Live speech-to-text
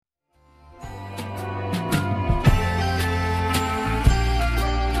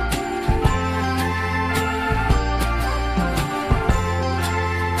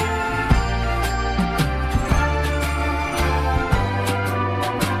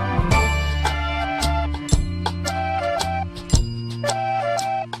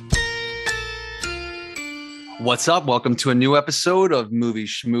What's up? Welcome to a new episode of Movie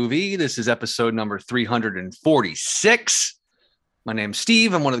Schmovie. This is episode number 346. My name's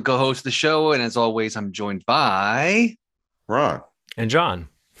Steve. I'm one of the co-hosts of the show, and as always, I'm joined by Ron and John.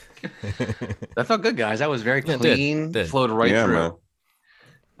 That felt good, guys. That was very clean. Did. Flowed right through.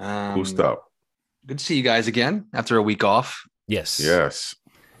 Cool stuff. Good to see you guys again after a week off. Yes.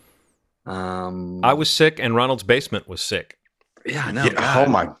 I I was sick, and Ronald's basement was sick. Yeah, I know. Yeah, oh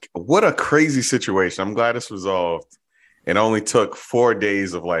my! What a crazy situation. I'm glad it's resolved. It only took 4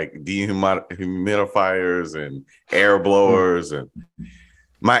 days of like dehumidifiers and air blowers, and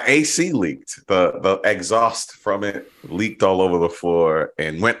my AC leaked. The exhaust from it leaked all over the floor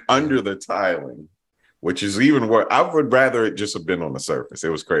and went under the tiling, which is even worse. I would rather it just have been on the surface. It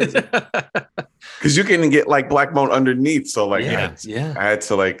was crazy because you can get like black mold underneath. So like, I had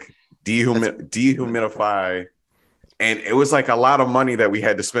to like dehumidify. And it was like a lot of money that we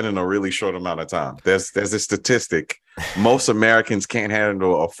had to spend in a really short amount of time. There's a statistic. Most Americans can't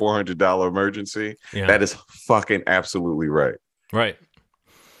handle a $400 emergency. Yeah. That is fucking absolutely right. Right.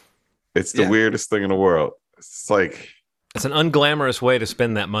 It's the weirdest thing in the world. It's like... It's an unglamorous way to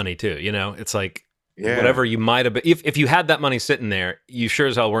spend that money, too. You know, it's like whatever you might have been... If you had that money sitting there, you sure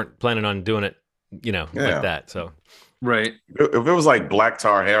as hell weren't planning on doing it, like that. So... Right. If it was like black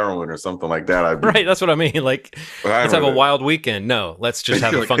tar heroin or something like that, I'd be... Right, that's what I mean. Like, let's have a wild weekend. No, let's just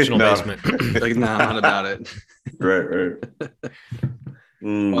have a functional basement. Like, no, not about it. Right.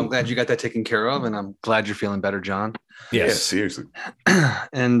 Well, I'm glad you got that taken care of, and I'm glad you're feeling better, John. Yes. Yeah, seriously.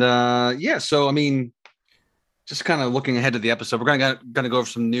 And so I mean, just kind of looking ahead to the episode, we're gonna go over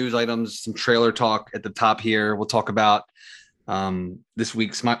some news items, some trailer talk at the top here. We'll talk about this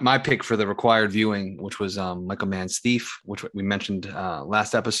week's my pick for the required viewing, which was Michael Mann's Thief, which we mentioned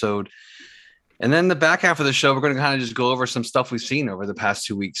last episode. And then the back half of the show, we're going to kind of just go over some stuff we've seen over the past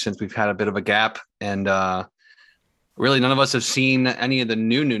 2 weeks since we've had a bit of a gap. And really, none of us have seen any of the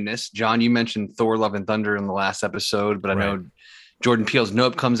newness. John, you mentioned Thor: Love and Thunder in the last episode, but I know Jordan Peele's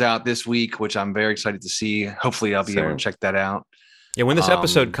Nope comes out this week, which I'm very excited to see. Hopefully I'll be able to check that out. Yeah, when this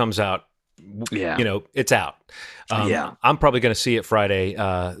episode comes out, it's out. I'm probably going to see it Friday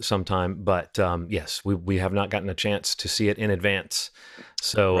sometime, but yes, we have not gotten a chance to see it in advance.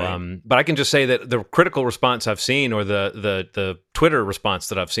 So, but I can just say that the critical response I've seen, or the Twitter response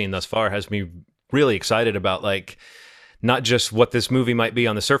that I've seen thus far, has me really excited about like not just what this movie might be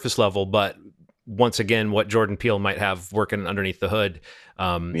on the surface level, but once again what Jordan Peele might have working underneath the hood.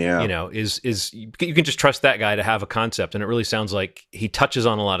 Is you can just trust that guy to have a concept, and it really sounds like he touches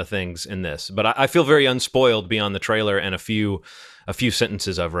on a lot of things in this. But I feel very unspoiled beyond the trailer and a few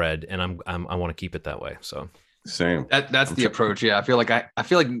sentences I've read, and I want to keep it that way. So same. That's the approach. Yeah, I feel like I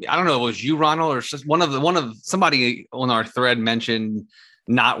don't know if it was you, Ronald, or just one of somebody on our thread mentioned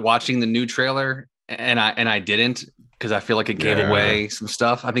not watching the new trailer, and I didn't, because I feel like it gave away some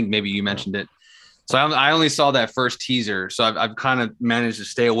stuff. I think maybe you mentioned it. So I only saw that first teaser. So I've kind of managed to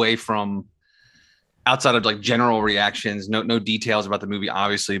stay away from, outside of like general reactions, no details about the movie,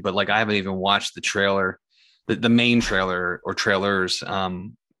 obviously, but like I haven't even watched the trailer, the main trailer or trailers.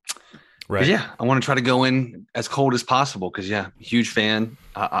 Right. Yeah, I want to try to go in as cold as possible because huge fan.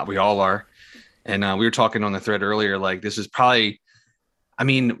 We all are. And we were talking on the thread earlier, like this is probably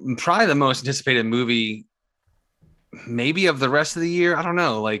the most anticipated movie maybe of the rest of the year. I don't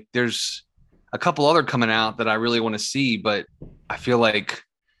know. Like there's a couple other coming out that I really want to see, but I feel like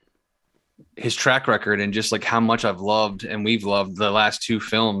his track record and just like how much I've loved and we've loved the last two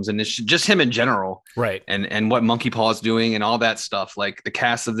films, and it's just him in general, right? And what Monkey Paw is doing and all that stuff. Like the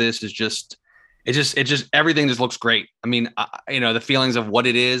cast of this is just everything just looks great. I mean, the feelings of what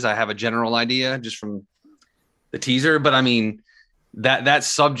it is, I have a general idea just from the teaser, but I mean that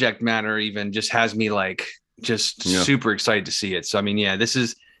subject matter even just has me like super excited to see it. So I mean, this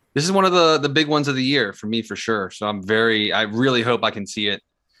is one of the big ones of the year for me, for sure. So I really hope I can see it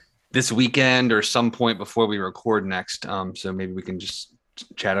this weekend or some point before we record next. So maybe we can just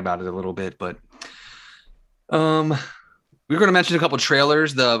chat about it a little bit. But we were going to mention a couple of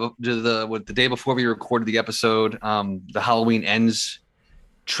trailers. The day before we recorded the episode, the Halloween Ends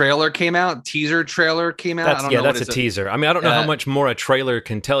teaser trailer came out. That's a teaser. I mean, I don't know how much more a trailer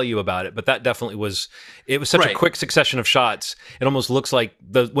can tell you about it, but that definitely was such a quick succession of shots. It almost looks like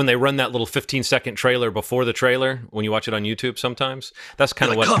when they run that little 15-second trailer before the trailer, when you watch it on YouTube sometimes, that's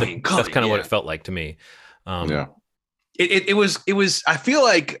kind of what it felt like to me. It was, I feel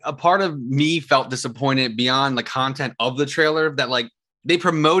like a part of me felt disappointed beyond the content of the trailer that like they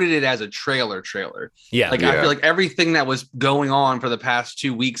promoted it as a trailer. I feel like everything that was going on for the past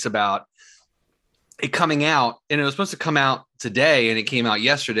 2 weeks about it coming out, and it was supposed to come out today and it came out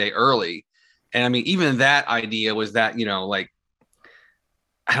yesterday early. And I mean, even that idea was that, like,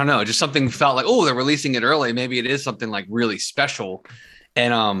 I don't know, just something felt like, oh, they're releasing it early. Maybe it is something like really special.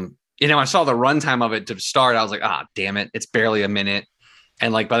 And, I saw the runtime of it to start. I was like, damn it. It's barely a minute.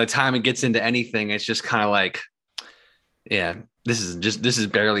 And like, by the time it gets into anything, it's just kind of like, yeah, this is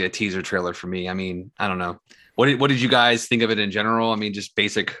barely a teaser trailer for me. I mean, I don't know. What did you guys think of it in general? I mean, just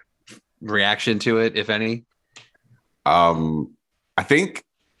basic reaction to it, if any. I think,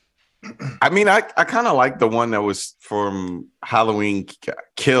 I kind of like the one that was from Halloween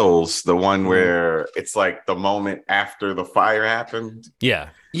Kills, the one where it's like the moment after the fire happened. Yeah.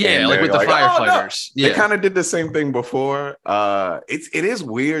 Yeah, like with the firefighters. No. They kind of did the same thing before. It is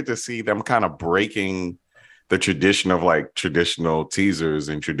weird to see them kind of breaking the tradition of like traditional teasers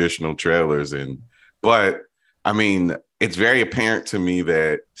and traditional trailers. But I mean, it's very apparent to me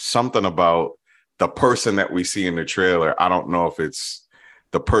that something about the person that we see in the trailer, I don't know if it's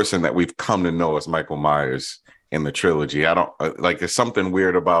the person that we've come to know as Michael Myers in the trilogy. I don't like, there's something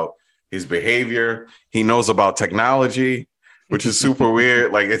weird about his behavior. He knows about technology, which is super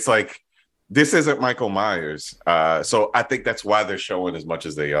weird. Like, it's like, this isn't Michael Myers. So I think that's why they're showing as much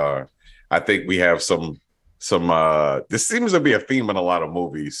as they are. I think we have some this seems to be a theme in a lot of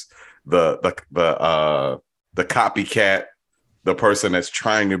movies. The copycat, the person that's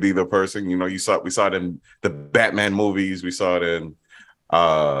trying to be the person. We saw it in the Batman movies. We saw it in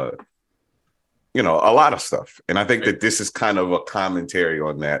a lot of stuff. And I think that this is kind of a commentary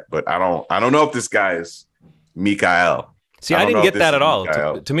on that. But I don't know if this guy is Mikael. See, I didn't get that at all.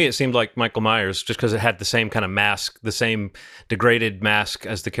 To me, it seemed like Michael Myers, just because it had the same kind of mask, the same degraded mask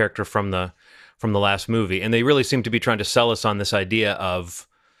as the character from the last movie. And they really seem to be trying to sell us on this idea of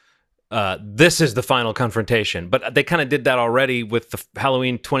this is the final confrontation. But they kind of did that already with the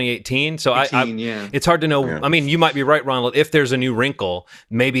Halloween 2018. So it's hard to know. Yeah. I mean, you might be right, Ronald. If there's a new wrinkle,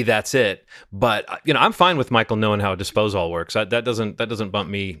 maybe that's it. But I'm fine with Michael knowing how a disposal works. That doesn't bump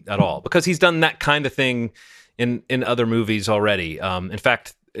me at all, because he's done that kind of thing in other movies already. In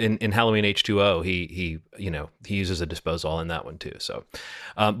fact, in Halloween H2O, he uses a disposal in that one too. So,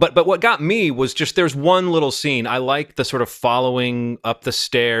 but what got me was just, there's one little scene. I like the sort of following up the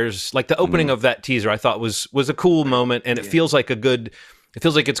stairs, like the opening of that teaser. I thought was a cool moment, and it feels like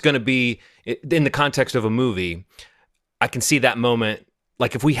it's going to be in the context of a movie. I can see that moment.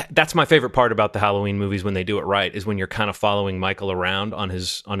 Like, that's my favorite part about the Halloween movies when they do it right, is when you're kind of following Michael around on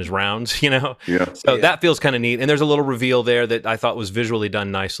his rounds, Yeah. So that feels kind of neat. And there's a little reveal there that I thought was visually done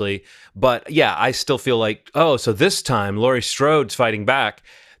nicely. But yeah, I still feel like, so this time Laurie Strode's fighting back.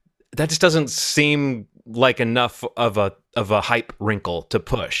 That just doesn't seem like enough of a hype wrinkle to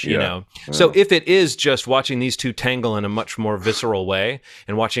push, Yeah. So if it is just watching these two tangle in a much more visceral way,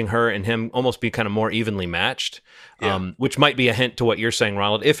 and watching her and him almost be kind of more evenly matched, which might be a hint to what you're saying,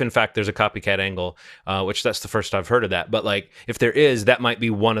 Ronald, if in fact there's a copycat angle, which that's the first I've heard of that. But like, if there is, that might be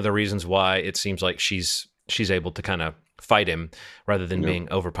one of the reasons why it seems like she's able to kind of fight him rather than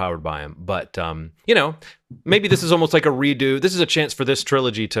being overpowered by him. But maybe this is almost like a redo. This is a chance for this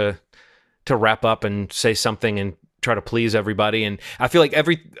trilogy to wrap up and say something and try to please everybody. And I feel like I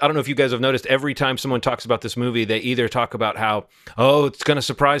don't know if you guys have noticed, every time someone talks about this movie, they either talk about how, it's going to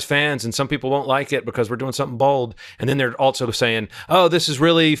surprise fans and some people won't like it because we're doing something bold. And then they're also saying, this is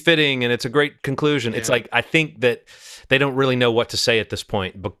really fitting and it's a great conclusion. Yeah. It's like, I think that they don't really know what to say at this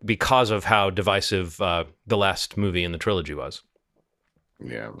point because of how divisive the last movie in the trilogy was.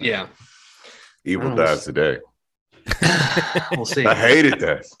 Yeah. Man. Yeah. Evil dies today. We'll see. I hated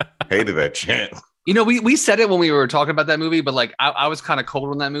that chant. We said it when we were talking about that movie, but like I was kind of cold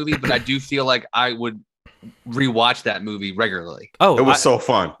on that movie, but I do feel like I would rewatch that movie regularly. Oh, it was so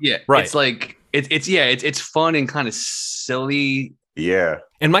fun. Yeah, right. It's like it's fun and kind of silly. Yeah,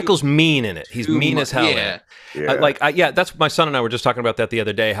 and Michael's mean in it. He's mean as hell. Yeah, that's my son and I were just talking about that the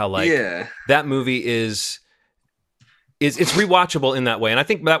other day. How that movie is it's rewatchable in that way. And I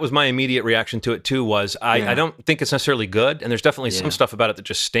think that was my immediate reaction to it too, was I don't think it's necessarily good. And there's definitely some stuff about it that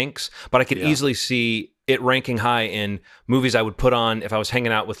just stinks, but I could easily see it ranking high in movies I would put on if I was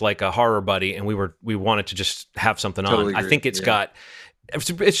hanging out with like a horror buddy and we wanted to just have something on. Agree. I think it's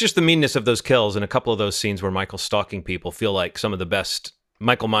just the meanness of those kills, and a couple of those scenes where Michael's stalking people feel like some of the best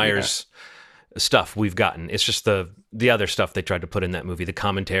Michael Myers stuff we've gotten. It's just the other stuff they tried to put in that movie, the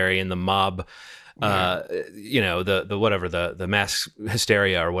commentary and the mob, the whatever, the mass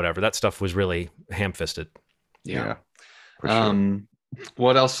hysteria or whatever, that stuff was really ham-fisted. Yeah. For sure.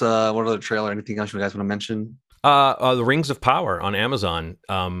 What else? What other trailer? Anything else you guys want to mention? The Rings of Power on Amazon.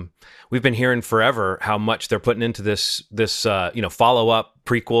 We've been hearing forever how much they're putting into this follow-up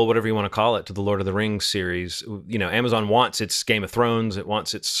prequel, whatever you want to call it, to the Lord of the Rings series. You know, Amazon wants its Game of Thrones, it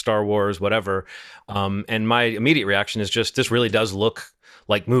wants its Star Wars, whatever. And my immediate reaction is just, this really does look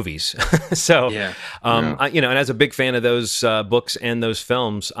like movies. So, and as a big fan of those books and those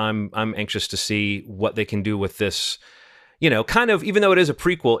films, I'm anxious to see what they can do with this. You know, kind of, even though it is a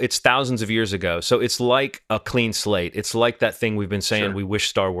prequel, it's thousands of years ago. So it's like a clean slate. It's like that thing we've been saying we wish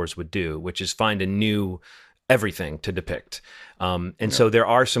Star Wars would do, which is find a new everything to depict. So there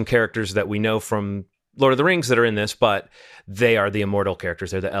are some characters that we know from Lord of the Rings that are in this, but they are the immortal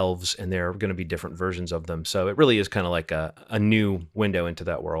characters. They're the elves, and they're going to be different versions of them. So it really is kind of like a new window into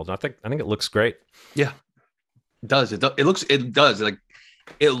that world. And I think it looks great. Yeah, it does. It does. Like,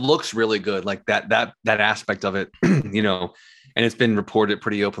 it looks really good. Like that aspect of it, you know, and it's been reported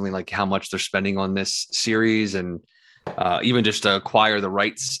pretty openly, like how much they're spending on this series, and even just to acquire the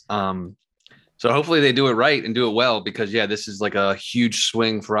rights. So hopefully they do it right and do it well, because this is like a huge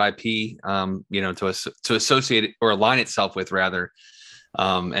swing for IP, you know, to associate it or align itself with, rather.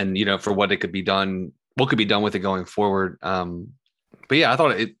 And, you know, for what could be done with it going forward. But yeah, I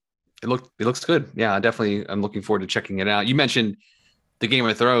thought it looks good. Yeah, I'm looking forward to checking it out. You mentioned the Game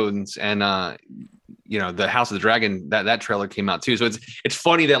of Thrones, and you know, the House of the Dragon, that trailer came out too. So it's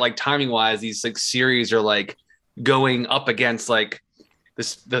funny that, like, timing wise, these like series are like going up against like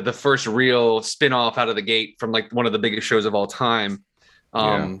the first real spin-off out of the gate from like one of the biggest shows of all time.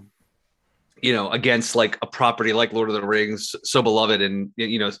 You know, against like a property like Lord of the Rings, so beloved, and,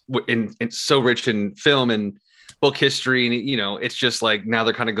 you know, and so rich in film and book history, and, you know, it's just like now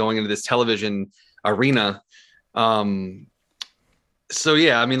they're kind of going into this television arena. So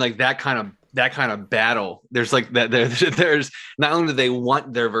yeah, I mean, like that kind of battle. There's like that. There's not only do they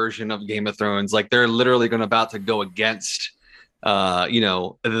want their version of Game of Thrones, like they're literally about to go against, you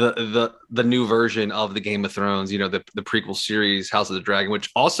know, the new version of the Game of Thrones. You know, the prequel series, House of the Dragon, which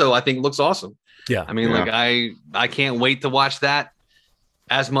also I think looks awesome. Yeah, I mean, like I can't wait to watch that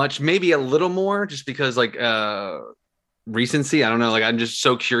as much, maybe a little more, just because like recency. I don't know. Like, I'm just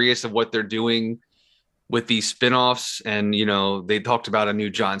so curious of what they're doing with these spinoffs. And, you know, they talked about a new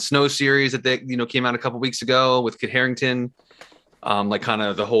Jon Snow series that they, you know, came out a couple weeks ago with Kit Harington, like kind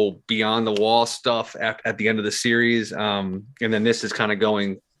of the whole Beyond the Wall stuff at the end of the series. And then this is kind of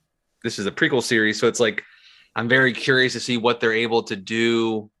this is a prequel series. So it's like, I'm very curious to see what they're able to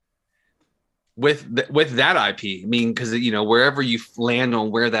do with that IP. I mean, because, you know, wherever you land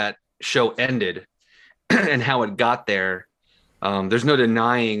on where that show ended and how it got there, there's no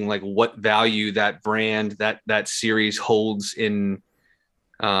denying like what value that brand, that series holds in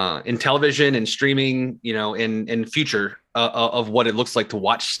television and streaming, you know, in future of what it looks like to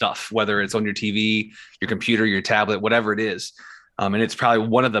watch stuff, whether it's on your TV, your computer, your tablet, whatever it is. And it's probably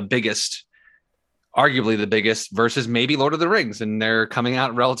one of the biggest, arguably the biggest, versus maybe Lord of the Rings, and they're coming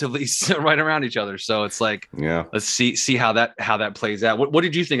out relatively right around each other. So it's like, let's see how that plays out. What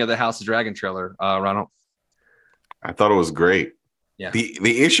did you think of the House of Dragon trailer, Ronald? I thought it was great. Yeah.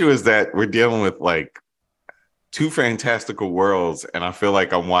 The issue is that we're dealing with like two fantastical worlds, and I feel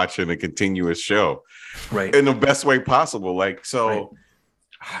like I'm watching a continuous show, right, in the best way possible. Like, so,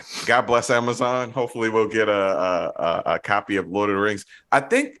 God bless Amazon. Hopefully, we'll get a copy of Lord of the Rings. I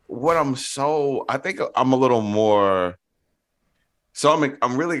think I'm a little more. So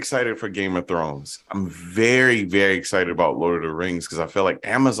I'm really excited for Game of Thrones. I'm very, very excited about Lord of the Rings, because I feel like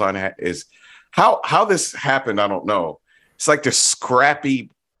Amazon is. How this happened, I don't know. It's like this scrappy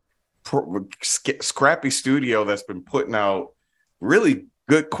studio that's been putting out really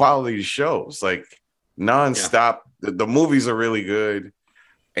good quality shows, like nonstop. Yeah. The movies are really good,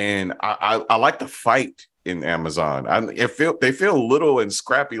 and I like the fight in Amazon. They feel little and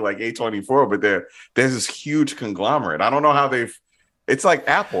scrappy like A24, but there's this huge conglomerate. I don't know how it's like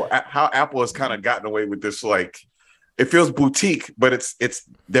Apple. How Apple has kind of gotten away with this, like. It feels boutique, but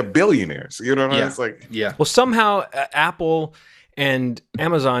they're billionaires. You know what I mean? It's like, Well, somehow Apple and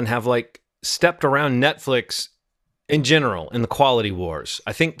Amazon have like stepped around Netflix in general in the quality wars.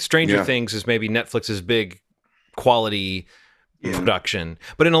 I think Stranger Things is maybe Netflix's big quality production,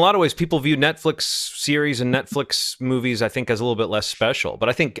 but in a lot of ways, people view Netflix series and Netflix movies, I think, as a little bit less special. But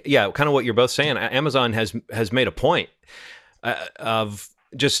I think, kind of what you're both saying, Amazon has made a point of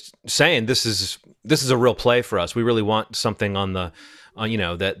just saying this is a real play for us. We really want something on the,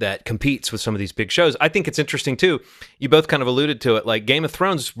 that competes with some of these big shows. I think it's interesting too. You both kind of alluded to it. Like Game of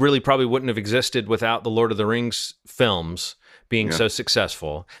Thrones really probably wouldn't have existed without the Lord of the Rings films being so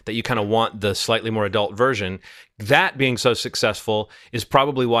successful, that you kind of want the slightly more adult version. That being so successful is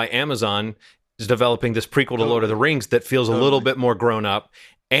probably why Amazon is developing this prequel to Lord of the Rings that feels a little bit more grown up.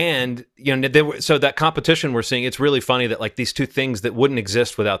 And so that competition we're seeing, it's really funny that like these two things that wouldn't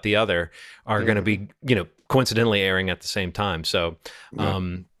exist without the other are going to be coincidentally airing at the same time. So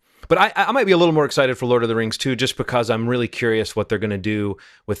but I might be a little more excited for Lord of the Rings too, just because I'm really curious what they're going to do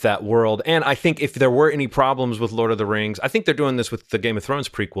with that world. And I think if there were any problems with Lord of the Rings, I think they're doing this with the Game of Thrones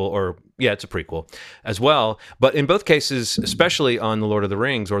prequel, it's a prequel as well. But in both cases, especially on the Lord of the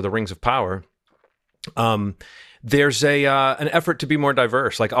Rings or the Rings of Power, there's an effort to be more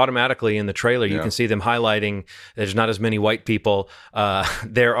diverse. Like automatically in the trailer, you can see them highlighting there's not as many white people.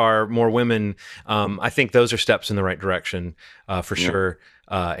 There are more women. I think those are steps in the right direction for sure.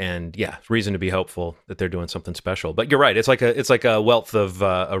 And reason to be hopeful that they're doing something special. But you're right; it's like a wealth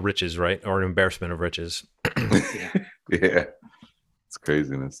of riches, right, or an embarrassment of riches. Yeah, it's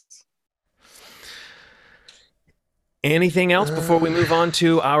craziness. Anything else before we move on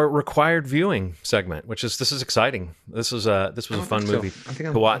to our required viewing segment, this is exciting. This was a fun movie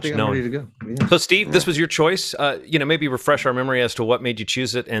to watch. I'm ready to go. Yeah. So, Steve, this was your choice. Maybe refresh our memory as to what made you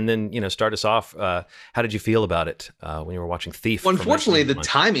choose it, and then start us off. How did you feel about it when you were watching Thief? Well, unfortunately, the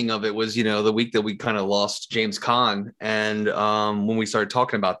timing of it was the week that we kind of lost James Caan, and when we started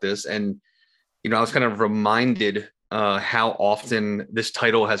talking about this, and I was kind of reminded how often this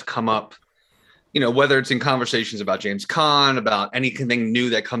title has come up. Whether it's in conversations about James Caan, about anything new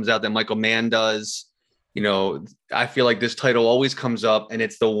that comes out that Michael Mann does, I feel like this title always comes up, and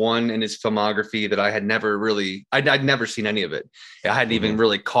it's the one in his filmography that I had never really, I'd never seen any of it. I hadn't even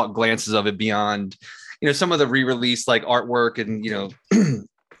really caught glances of it beyond, some of the re-release like artwork. And,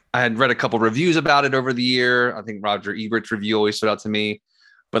 I had read a couple reviews about it over the year. I think Roger Ebert's review always stood out to me,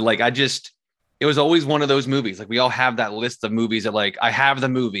 but like, it was always one of those movies. Like we all have that list of movies that like, I have the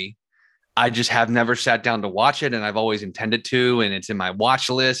movie, I just have never sat down to watch it, and I've always intended to, and it's in my watch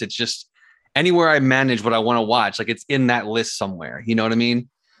list. It's just anywhere I manage what I want to watch, like it's in that list somewhere. You know what I mean?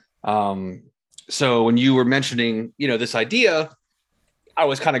 So when you were mentioning, this idea, I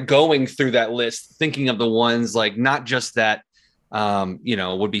was kind of going through that list, thinking of the ones like not just that,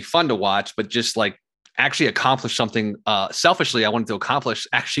 would be fun to watch, but just like actually accomplish something. Selfishly, I wanted to accomplish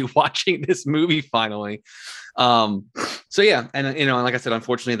actually watching this movie finally. So yeah, and like I said,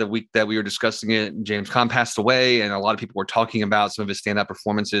 unfortunately, the week that we were discussing it, James Caan passed away, and a lot of people were talking about some of his stand-up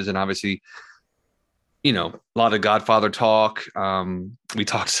performances, and obviously, a lot of Godfather talk. We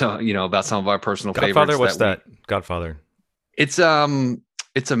talked about some of our personal Godfather, favorites. What's that? Godfather. It's a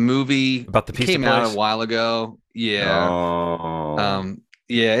movie about the pizza came place? Out a while ago. Yeah. Oh.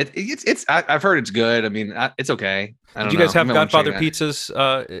 Yeah, it's. I've heard it's good. I mean, it's okay. Did you guys have Godfather pizzas?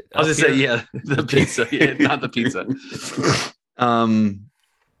 I was gonna say, yeah, the pizza, yeah, not the pizza.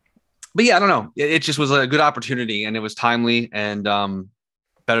 But yeah, I don't know. It just was a good opportunity, and it was timely, and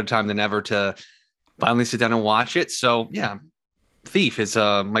better time than ever to finally sit down and watch it. So yeah, Thief is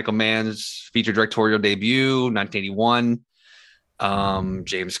Michael Mann's feature directorial debut, 1981.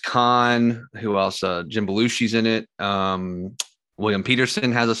 James Caan, who else? Jim Belushi's in it. William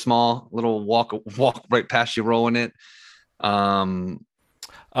Peterson has a small little walk right past you role in it.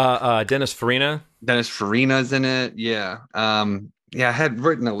 Dennis Farina. Dennis Farina's in it. Yeah. I had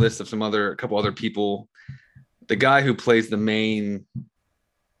written a list of a couple other people. The guy who plays the main.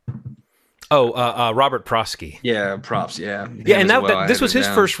 Robert Prosky. Yeah, Props. Yeah. Yeah, and this was his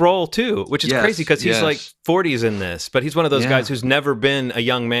first role too, which is crazy because he's like 40s in this, but he's one of those guys who's never been a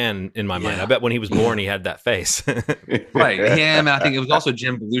young man in my mind. I bet when he was born, he had that face. Right. Him. I think it was also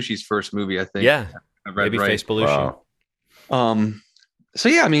Jim Belushi's first movie, I think. Yeah. Babyface Belushi. Wow. So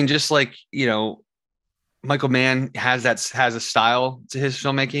yeah, I mean, just like, Michael Mann has a style to his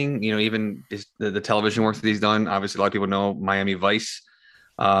filmmaking, even the television work that he's done. Obviously, a lot of people know Miami Vice.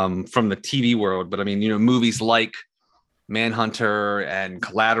 From the TV world, but I mean, movies like Manhunter and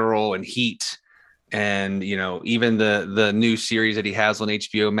Collateral and Heat, and even the new series that he has on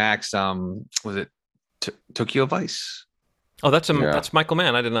HBO Max. Was it Tokyo Vice? Oh, that's Michael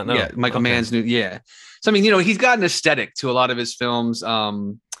Mann. I did not know. Yeah, Michael Mann's new. Yeah, so I mean, he's got an aesthetic to a lot of his films that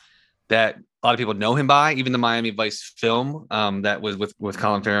a lot of people know him by. Even the Miami Vice film that was with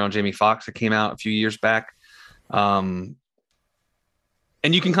Colin Farrell and Jamie Foxx that came out a few years back.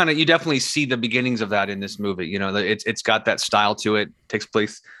 And you definitely see the beginnings of that in this movie. It's got that style to it. It takes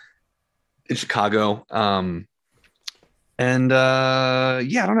place in Chicago. I don't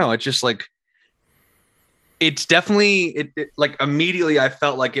know. It's just like, it's definitely like immediately I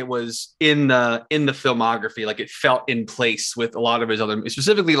felt like it was in the filmography. Like it felt in place with a lot of his other,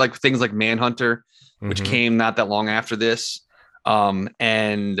 specifically like things like Manhunter, which came not that long after this.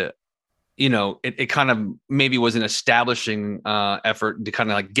 It kind of maybe was an establishing effort to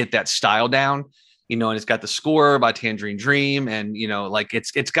kind of like get that style down. and it's got the score by Tangerine Dream, and like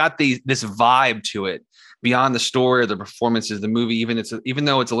it's got this vibe to it beyond the story or the performances, the movie, even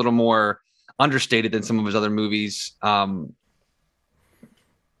though it's a little more understated than some of his other movies.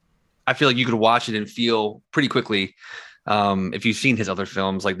 I feel like you could watch it and feel pretty quickly, if you've seen his other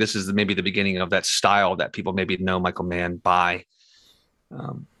films, like this is maybe the beginning of that style that people maybe know Michael Mann by.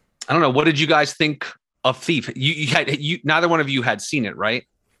 I don't know. What did you guys think of Thief? You neither one of you had seen it, right?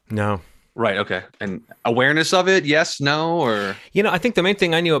 No. Right. Okay. And awareness of it? Yes, no, or I think the main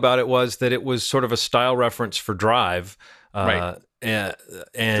thing I knew about it was that it was sort of a style reference for Drive. Right. And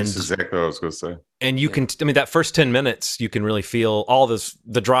that's exactly what I was going to say. And you can, that first 10 minutes, you can really feel all this,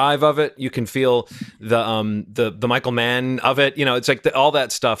 the drive of it. You can feel the Michael Mann of it. It's like all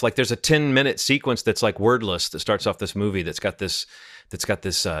that stuff. Like there's a 10-minute sequence that's like wordless that starts off this movie that's got this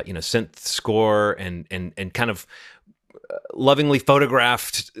synth score and kind of lovingly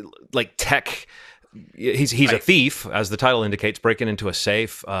photographed like tech. He's right. A thief, as the title indicates, breaking into a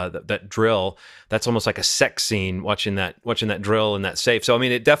safe. That drill, that's almost like a sex scene. Watching that drill in that safe. So I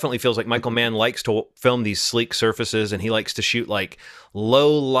mean, it definitely feels like Michael Mann likes to film these sleek surfaces, and he likes to shoot like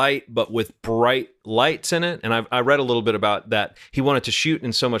low light but with bright lights in it. And I read a little bit about that. He wanted to shoot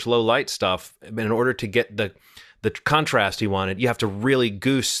in so much low light stuff, in order to get the contrast he wanted, you have to really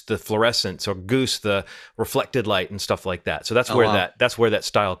goose the fluorescence or goose the reflected light and stuff like that. So that's where that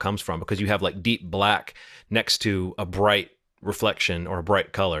style comes from, because you have like deep black next to a bright reflection or a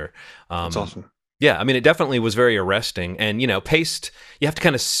bright color. That's awesome. Yeah, I mean, it definitely was very arresting, and paced. You have to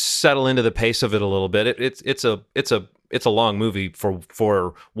kind of settle into the pace of it a little bit. It's a long movie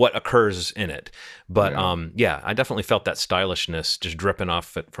for what occurs in it, but I definitely felt that stylishness just dripping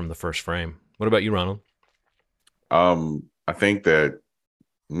off it from the first frame. What about you, Ronald? I think that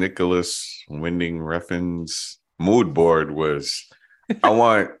Nicholas Winding Refn's mood board was, I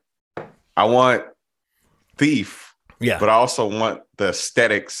want Thief, but I also want the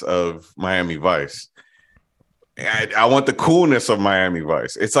aesthetics of Miami Vice. I want the coolness of Miami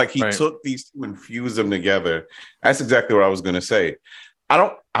Vice. It's like he took these two and fused them together. That's exactly what I was going to say. I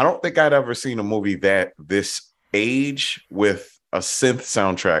don't think I'd ever seen a movie that this age with a synth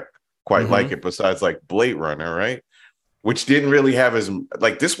soundtrack quite like it, besides like Blade Runner, right? Which didn't really have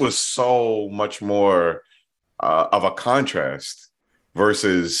this was so much more of a contrast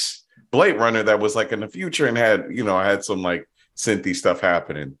versus Blade Runner that was like in the future and had some like synthy stuff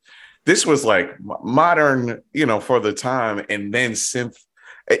happening. This was like modern, for the time, and then synth.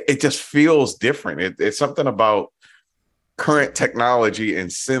 It just feels different. It's something about current technology and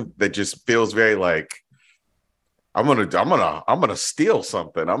synth that just feels very like I'm gonna steal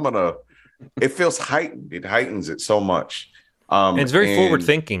something. It feels heightened. It heightens it so much. And it's very forward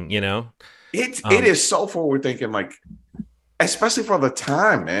thinking, It is so forward thinking, like, especially for the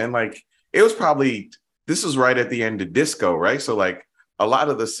time, man. Like, it was this was right at the end of disco, right? So like a lot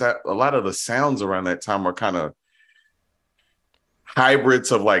of the sounds around that time were kind of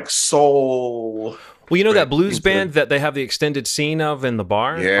hybrids of like soul. Well, that blues band that they have the extended scene of in the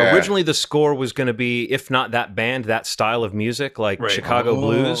bar? Yeah. Originally, the score was going to be, if not that band, that style of music, like Chicago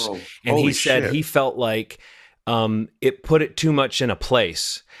blues. And he said he felt like it put it too much in a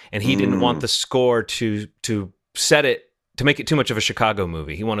place, and he didn't want the score to set it, to make it too much of a Chicago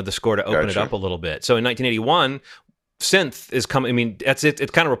movie. He wanted the score to open it up a little bit. So in 1981... synth is coming. I mean, that's it. It's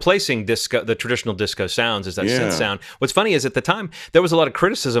kind of replacing disco, the traditional disco sounds, is that synth sound. What's funny is at the time there was a lot of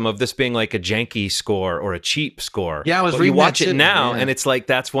criticism of this being like a janky score or a cheap score. Yeah, I was reading. You watch it now, and it's like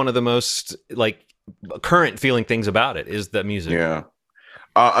that's one of the most like current feeling things about it is the music. Yeah.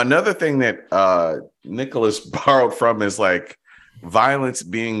 Another thing that Nicholas borrowed from is like violence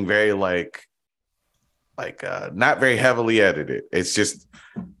being very like not very heavily edited. It's just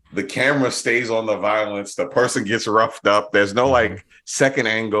the camera stays on the violence. The person gets roughed up. There's no like second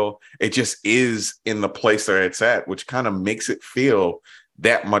angle. It just is in the place that it's at, which kind of makes it feel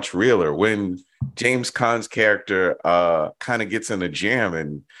that much realer. When James Caan's character kind of gets in a jam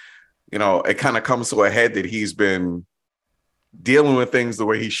and, it kind of comes to a head that he's been dealing with things the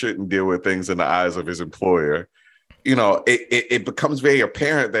way he shouldn't deal with things in the eyes of his employer. It becomes very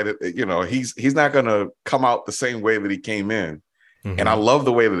apparent that, he's not going to come out the same way that he came in. Mm-hmm. And I love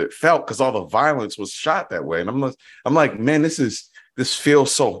the way that it felt because all the violence was shot that way. And I'm like, man, this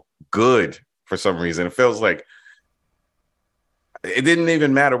feels so good for some reason. It feels like it didn't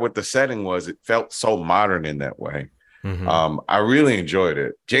even matter what the setting was. It felt so modern in that way. Mm-hmm. I really enjoyed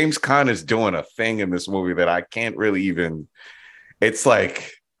it. James Caan is doing a thing in this movie that I can't really even, it's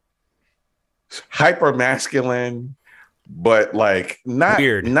like hyper masculine, but like not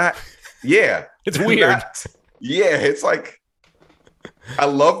weird. Not, yeah. It's weird. It's like, I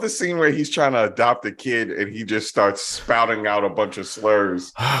love the scene where he's trying to adopt a kid and he just starts spouting out a bunch of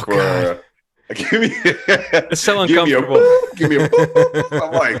slurs. Oh, God. Give me, it's so uncomfortable. Give me a boop.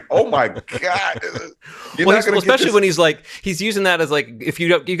 I'm like, oh my God. Especially when he's using that as like, if you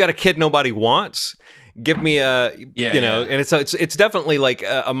got a kid nobody wants, give me a, and it's definitely like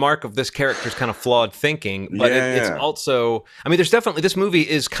a mark of this character's kind of flawed thinking, but it's also, I mean, there's definitely, this movie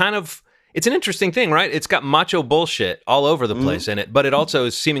is kind of, it's an interesting thing, right? It's got macho bullshit all over the place in it, but it also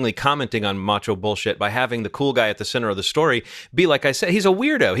is seemingly commenting on macho bullshit by having the cool guy at the center of the story be, like I said, he's a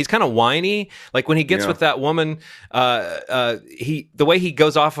weirdo. He's kind of whiny. Like when he gets with that woman, the way he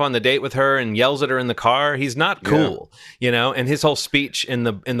goes off on the date with her and yells at her in the car, he's not cool, and his whole speech in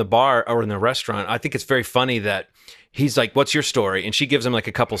the bar or in the restaurant, I think it's very funny that he's like, what's your story? And she gives him like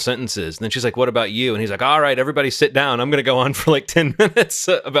a couple sentences. And then she's like, what about you? And he's like, all right, everybody sit down. I'm going to go on for like 10 minutes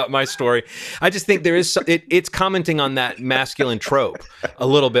about my story. I just think there is, it's commenting on that masculine trope a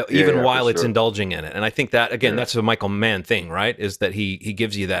little bit, even while it's indulging in it. And I think that, again, that's a Michael Mann thing, right? Is that he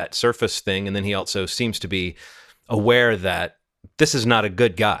gives you that surface thing. And then he also seems to be aware that this is not a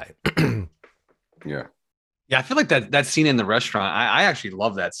good guy. Yeah, I feel like that scene in the restaurant, I actually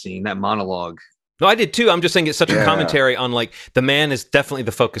love that scene, that monologue. No, I did too. I'm just saying it's such a commentary on like the man is definitely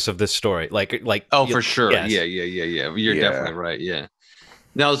the focus of this story. Like for sure. Yes. Yeah. You're definitely right. Yeah.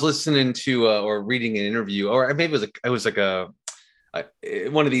 Now I was listening to or reading an interview, or maybe it was like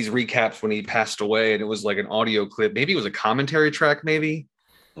one of these recaps when he passed away, and it was like an audio clip. Maybe it was a commentary track, maybe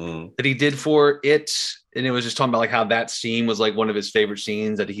that he did for it, and it was just talking about like how that scene was like one of his favorite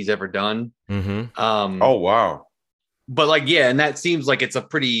scenes that he's ever done. Oh wow! But like and that seems like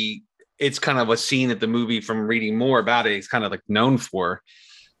it's kind of a scene that the movie, from reading more about it, is kind of like known for.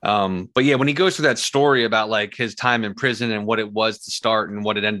 But yeah, when he goes through that story about like his time in prison and what it was to start and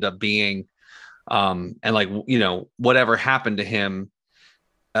what it ended up being, and like, whatever happened to him,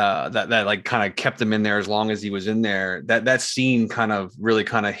 that like kind of kept him in there as long as he was in there, that scene kind of really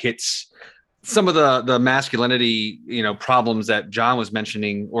kind of hits some of the masculinity, problems that John was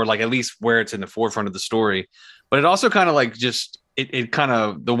mentioning, or like at least where it's in the forefront of the story. But it also kind of like just, it kind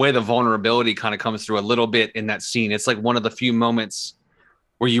of, the way the vulnerability kind of comes through a little bit in that scene. It's like one of the few moments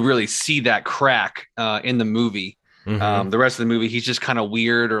where you really see that crack in the movie. The rest of the movie, he's just kind of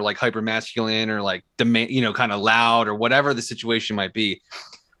weird or like hyper masculine or like kind of loud or whatever the situation might be.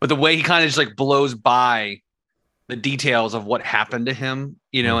 But the way he kind of just like blows by the details of what happened to him,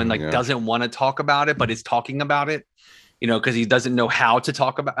 and like doesn't want to talk about it, but is talking about it, because he doesn't know how to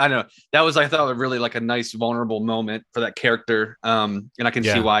talk about. I don't know. That was, I thought, really like a nice vulnerable moment for that character. And I can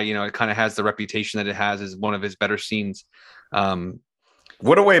see why, it kind of has the reputation that it has as one of his better scenes.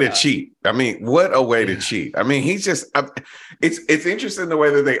 What a way to cheat. I mean, what a way to cheat. I mean, he's just, it's interesting the way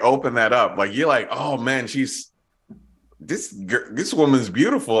that they open that up. Like, you're like, oh man, this woman's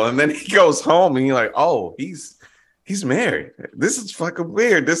beautiful. And then he goes home and you're like, oh, he's married. This is fucking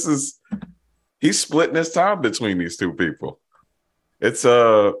weird. He's splitting his time between these two people. It's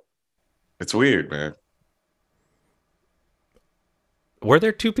weird, man. Were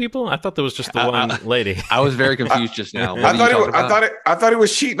there two people? I thought there was just the one lady. I was very confused just now. I thought he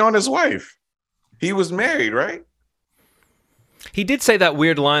was cheating on his wife. He was married, right? He did say that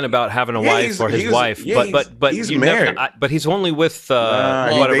weird line about having a wife or his wife, but he's married. But he's only with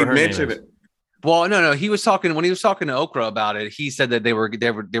whatever her name is. It. Well, no. When he was talking to Okra about it, he said that they were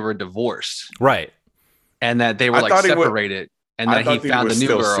divorced, right, and that they were like separated, and that he found a new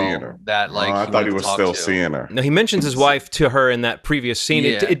girl that like. I thought he was still seeing her. No, he mentions his wife to her in that previous scene.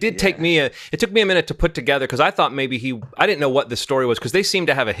 Yeah, it took me a minute to put together, because I thought maybe I didn't know what the story was, because they seem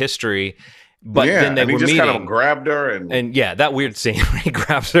to have a history. But then they were meeting. He just kind of grabbed her and that weird scene where he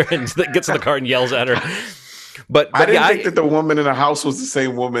grabs her and gets in the car and yells at her. But I didn't think that the woman in the house was the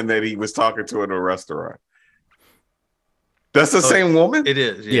same woman that he was talking to in a restaurant. That's the same woman? It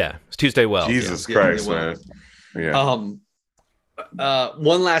is. Yeah. It's Tuesday Well. Jesus Christ, man. Yeah.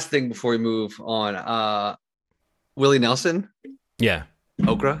 One last thing before we move on. Willie Nelson? Yeah.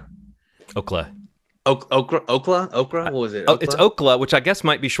 Okra? Okla. Okla? What was it? Oh, it's Okla, which I guess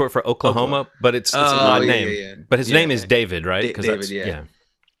might be short for Oklahoma, but it's an odd name. Yeah. But his name is David, right? David, yeah.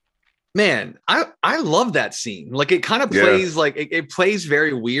 Man, I love that scene. Like, it kind of plays like it plays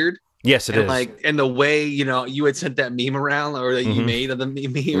very weird. Yes, it is. Like, and the way, you had sent that meme around, or that you made of the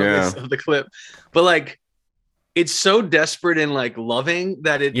meme of the clip, but like, it's so desperate and like loving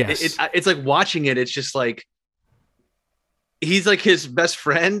that it's like watching it. It's just like, he's like his best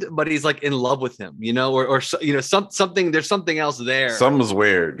friend, but he's like in love with him, or something. There's something else there. Something's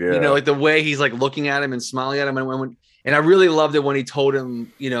weird, yeah. Like the way he's like looking at him and smiling at him, and I really loved it when he told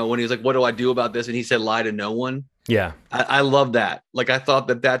him, when he was like, "What do I do about this?" and he said, "Lie to no one." Yeah. I love that. Like, I thought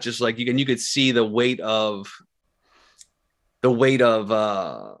that just like you could see the weight of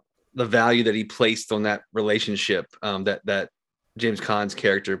the value that he placed on that relationship, that James Caan's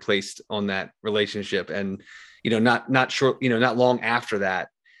character placed on that relationship. And, not short, not long after that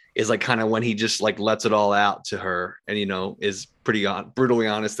is like kind of when he just like lets it all out to her and, is pretty brutally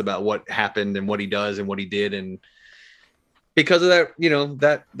honest about what happened and what he does and what he did. And because of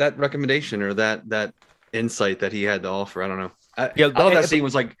that, that recommendation or that insight that he had to offer, I don't know. I thought that scene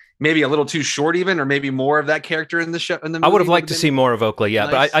was like maybe a little too short, even, or maybe more of that character in the show. I would have liked to see more of Oakley,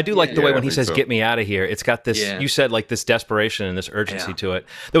 nice. But I do like the way when he says, "Get me out of here." It's got this. You said like this desperation and this urgency to it.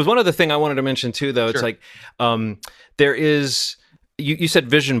 There was one other thing I wanted to mention too, though. Sure. It's like there is. You said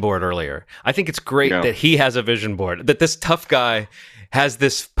vision board earlier. I think it's great that he has a vision board. That this tough guy has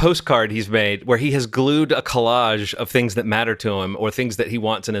this postcard he's made where he has glued a collage of things that matter to him or things that he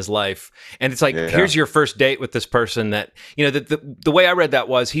wants in his life. And it's like, here's your first date with this person that, the way I read that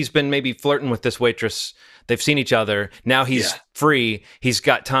was he's been maybe flirting with this waitress. They've seen each other. Now he's free. He's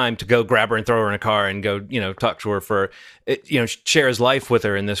got time to go grab her and throw her in a car and go, talk to her for, share his life with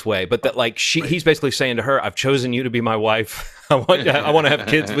her in this way. But that like he's basically saying to her, I've chosen you to be my wife. I want to have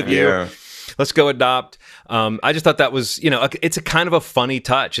kids with you. Let's go adopt. I just thought that was, it's a kind of a funny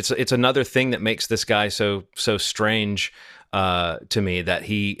touch. It's another thing that makes this guy so strange to me, that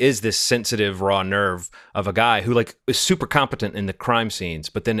he is this sensitive, raw nerve of a guy who like is super competent in the crime scenes,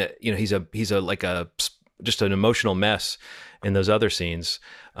 but then he's just an emotional mess in those other scenes.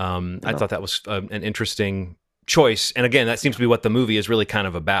 I thought that was an interesting choice, and again, that seems to be what the movie is really kind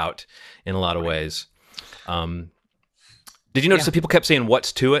of about in a lot of ways. Did you notice that people kept saying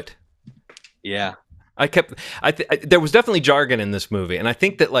 "What's to it"? Yeah. There was definitely jargon in this movie, and I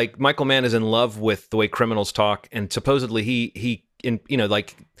think that like Michael Mann is in love with the way criminals talk, and supposedly he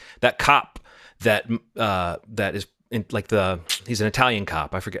like that cop that is in like he's an Italian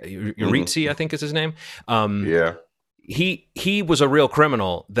cop. I forget, Urizzi, I think is his name. He was a real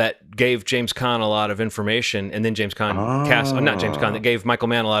criminal that gave James Caan a lot of information, and then James Caan that gave Michael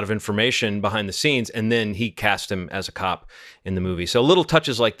Mann a lot of information behind the scenes, and then he cast him as a cop in the movie. So little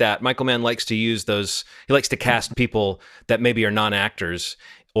touches like that. Michael Mann likes to use those. He likes to cast people that maybe are non-actors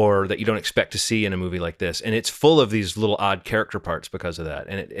or that you don't expect to see in a movie like this, and it's full of these little odd character parts because of that,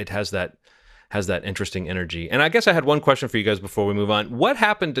 and it has that interesting energy. And I guess I had one question for you guys before we move on. What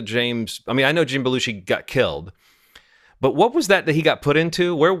happened to James? I mean, I know Jim Belushi got killed. But what was that he got put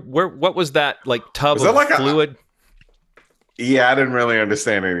into? What was that like tub of like fluid? I didn't really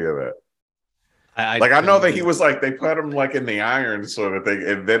understand any of that. I know that he was like, they put him like in the iron sort of thing,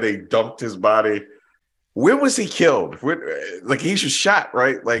 and then they dumped his body. Where was he killed? Like he was shot,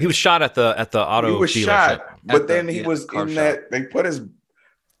 right? Like he was shot at the auto dealership. He was shot, but then he was in that. They put his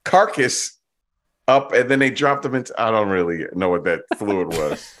carcass up, and then they dropped him into. I don't really know what that fluid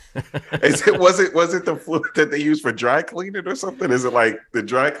was. Was it the fluid that they use for dry cleaning or something? Is it like the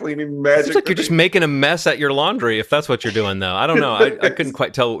dry cleaning magic? It's like you're just making a mess at your laundry if that's what you're doing, though. I don't know. I couldn't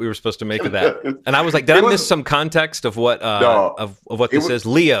quite tell what we were supposed to make of that. And I was like, did I miss some context of what of what this is?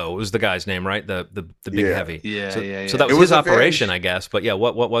 Leo was the guy's name, right? The big heavy. So that was his operation, I guess. But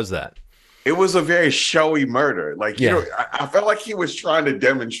what was that? It was a very showy murder. Like, I felt like he was trying to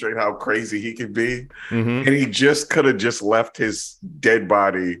demonstrate how crazy he could be. Mm-hmm. And he just could have just left his dead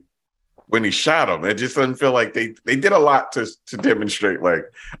body when he shot him. It just doesn't feel like they did a lot to demonstrate, like,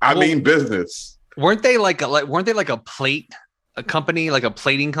 business. Weren't they like a plate, a company, like a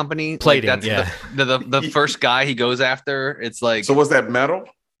plating company? Plating, like that's the first guy he goes after. It's like, so was that metal?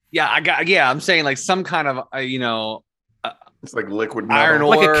 Yeah, I'm saying like some kind of, it's like liquid metal. Iron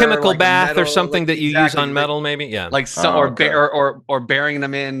ore, like a chemical like bath metal, or something that you use on metal, maybe. Yeah, like some or burying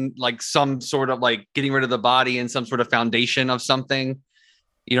them in like some sort of like getting rid of the body in some sort of foundation of something.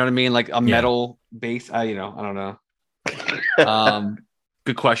 You know what I mean? Like a metal base. I don't know.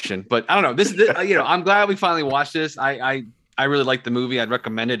 Good question, but I don't know. This I'm glad we finally watched this. I really like the movie. I'd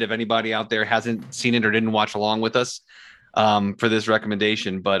recommend it if anybody out there hasn't seen it or didn't watch along with us for this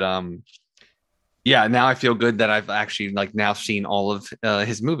recommendation. But now I feel good that I've actually like now seen all of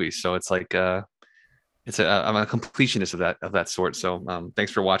his movies. So it's like I'm a completionist of that sort. So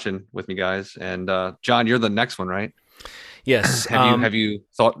thanks for watching with me, guys. And John, you're the next one, right? Yes. Have you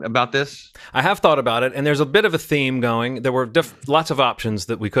thought about this? I have thought about it, and there's a bit of a theme going. There were lots of options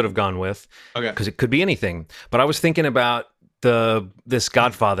that we could have gone with, because it could be anything. But I was thinking about this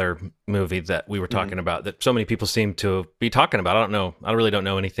Godfather movie that we were talking about, that so many people seem to be talking about. I don't know. I really don't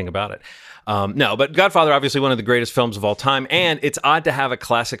know anything about it. No, but Godfather, obviously one of the greatest films of all time, and it's odd to have a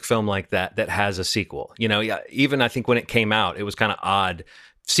classic film like that has a sequel. Even I think when it came out, it was kind of odd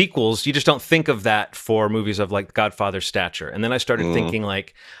sequels, you just don't think of that for movies of like Godfather's stature. And then I started thinking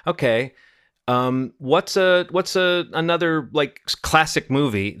like, okay, what's another like classic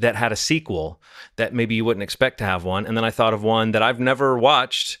movie that had a sequel that maybe you wouldn't expect to have one? And then I thought of one that I've never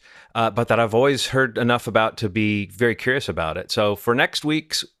watched, but that I've always heard enough about to be very curious about it. So for next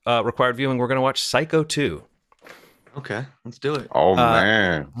week's required viewing, we're going to watch Psycho 2. Okay, let's do it. Oh,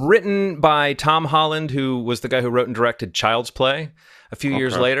 man. Written by Tom Holland, who was the guy who wrote and directed Child's Play a few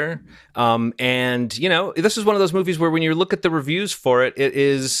years later. And, you know, this is one of those movies where when you look at the reviews for it,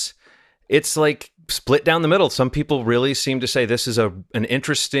 it's like split down the middle. Some people really seem to say this is an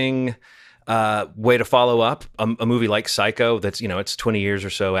interesting way to follow up a movie like Psycho that's, you know, it's 20 years or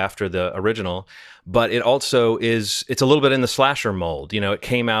so after the original, but it also it's a little bit in the slasher mold. You know, it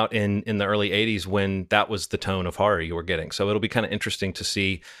came out in the early 80s when that was the tone of horror you were getting. So it'll be kind of interesting to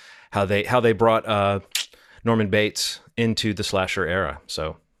see how they brought Norman Bates into the slasher era.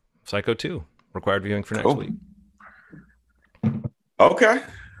 So Psycho 2, required viewing for next week. Okay.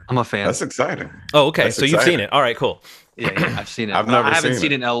 I'm a fan. That's exciting. Oh, okay. So you've seen it. All right, cool. Yeah, I've seen it. I haven't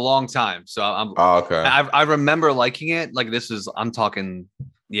seen it in a long time. So I'm okay. I remember liking it. Like I'm talking,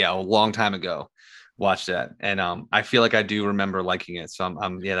 a long time ago. Watched that. And I feel like I do remember liking it. So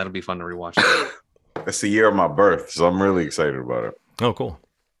I'm that'll be fun to rewatch. It's the year of my birth, so I'm really excited about it. Oh, cool.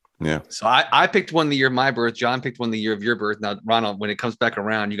 Yeah. So I picked one the year of my birth. John picked one the year of your birth. Now, Ronald, when it comes back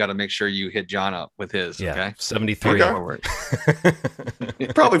around, you got to make sure you hit John up with his. Yeah. Okay. 73. Okay.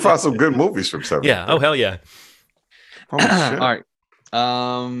 Probably find some good movies from 73. Yeah. Oh, hell yeah. All right.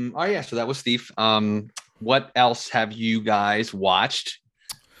 Oh yeah. So that was Steve. What else have you guys watched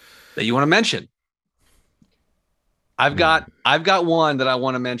that you want to mention? I've got one that I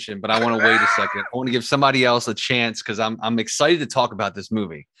want to mention, but I want to wait a second. I want to give somebody else a chance because I'm excited to talk about this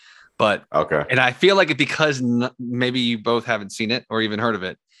movie. But okay, and I feel like it because maybe you both haven't seen it or even heard of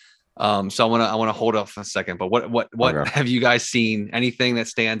it. So I want to hold off a second. But what have you guys seen? Anything that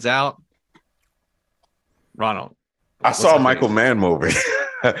stands out? Ronald, I saw a Michael Mann movie.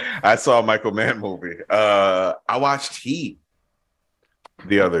 I watched Heat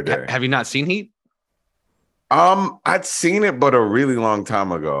the other day. Have you not seen Heat? I'd seen it, but a really long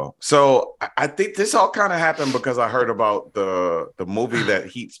time ago. So I think this all kind of happened because I heard about the movie that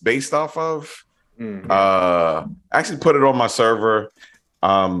Heat's based off of. Mm-hmm. I actually put it on my server.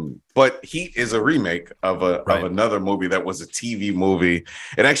 But Heat is a remake of another movie that was a TV movie.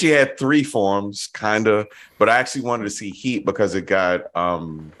 It actually had 3 forms, kind of, but I actually wanted to see Heat because it got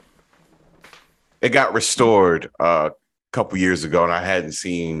restored a couple years ago, and I hadn't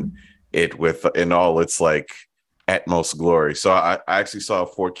seen it in all its like utmost glory. So I actually saw a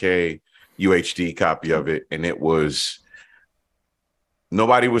 4K UHD copy of it, and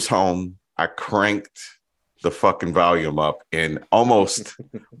nobody was home. I cranked the fucking volume up and almost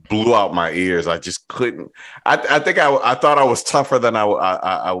blew out my ears. I just couldn't. I think I thought I was tougher than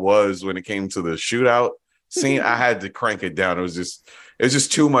I was when it came to the shootout scene. I had to crank it down. It was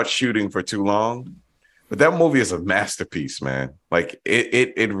just too much shooting for too long. But that movie is a masterpiece, man. Like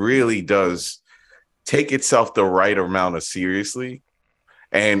it really does take itself the right amount of seriously,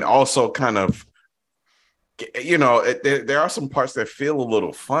 and also kind of, you know, there are some parts that feel a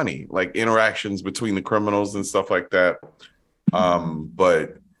little funny, like interactions between the criminals and stuff like that.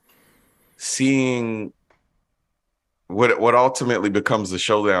 But seeing what ultimately becomes the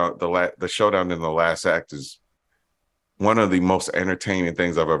showdown, the showdown in the last act is one of the most entertaining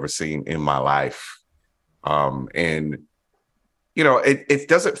things I've ever seen in my life. And you know, it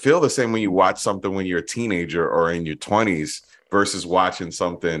doesn't feel the same when you watch something when you're a teenager or in your 20s versus watching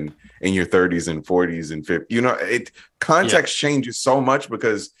something in your 30s and 40s and 50s. You know, context changes so much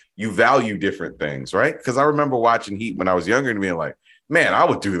because you value different things, right? Because I remember watching Heat when I was younger and being like, man, I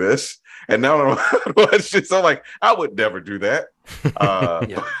would do this. And now it's just I'm like, I would never do that.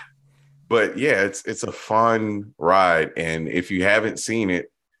 But yeah, it's a fun ride. And if you haven't seen it,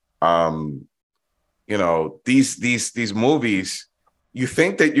 you know, these movies, you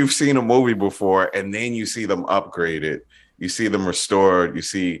think that you've seen a movie before, and then you see them upgraded, you see them restored, you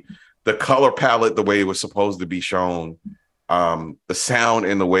see the color palette the way it was supposed to be shown, the sound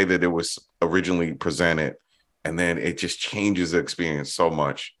in the way that it was originally presented, and then it just changes the experience so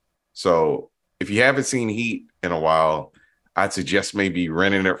much. So if you haven't seen Heat in a while, I'd suggest maybe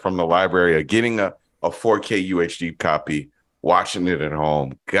renting it from the library or getting a 4K UHD copy, watching it at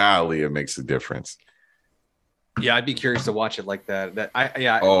home. Golly, it makes a difference. Yeah, I'd be curious to watch it like that.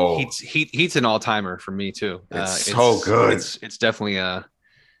 Heat's an all-timer for me too. It's so good. It's definitely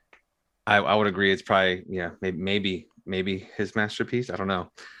I would agree. It's probably maybe his masterpiece. I don't know,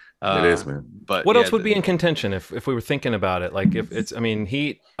 It is, man. But what else would be in contention if we were thinking about it? Like if it's, I mean,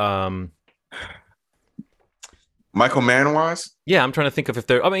 Heat. Michael Mann wise? Yeah, I'm trying to think of if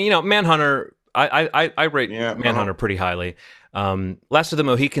there. I mean, Manhunter. I rate Manhunter pretty highly. Last of the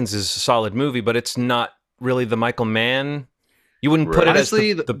Mohicans is a solid movie, but it's not really the Michael Mann. You wouldn't put it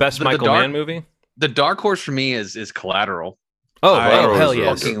honestly, as the best Michael Mann movie. The dark horse for me is Collateral. Oh, hell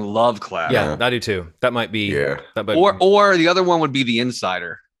yes! I fucking love Collateral. Yeah, I do too. That might be. Yeah. Or the other one would be The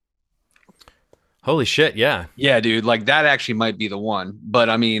Insider. Holy shit! Yeah. Yeah, dude. Like that actually might be the one. But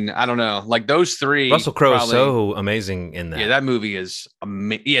I mean, I don't know. Like those three. Russell Crowe is so amazing in that. Yeah, that movie is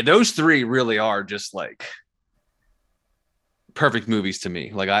amazing. Yeah, those three really are just like perfect movies to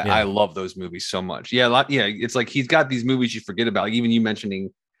me. Like I love those movies so much. Yeah, it's like he's got these movies you forget about. Like even you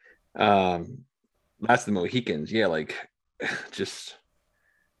mentioning Last of the Mohicans. Yeah, like just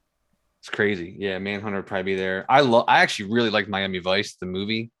it's crazy. Yeah, Manhunter would probably be there. I actually really like Miami Vice, the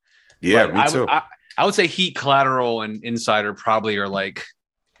movie. Yeah, me too. I would say Heat, Collateral, and Insider probably are like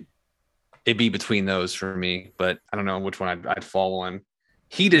it'd be between those for me, but I don't know which one I'd fall on.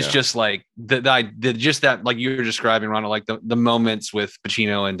 Heat is just like just that, like you were describing, Ronald, like the moments with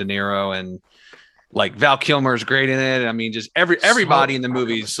Pacino and De Niro, and like Val Kilmer's great in it. I mean, just everybody in the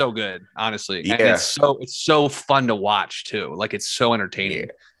movie is so good, honestly. Yeah. And it's so fun to watch too. Like it's so entertaining.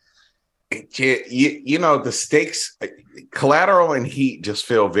 Yeah. You know, the stakes, Collateral and Heat just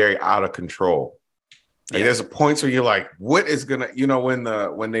feel very out of control. Like there's a point where you're like, what is gonna,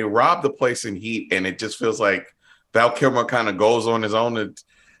 when they rob the place in Heat, and it just feels like Val Kilmer kind of goes on his own to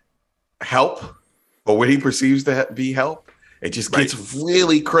help, or what he perceives to be help. It just gets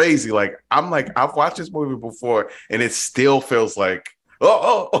really crazy. Like I've watched this movie before, and it still feels like,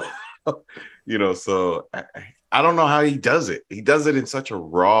 so I don't know how he does it. He does it in such a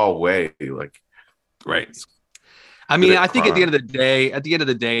raw way. Like, right. I mean, I think at the end of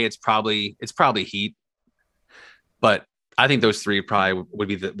the day, it's probably Heat, but I think those three probably would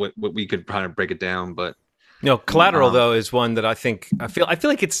be what we could probably break it down. But Collateral though is one that I feel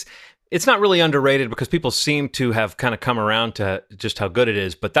like it's not really underrated because people seem to have kind of come around to just how good it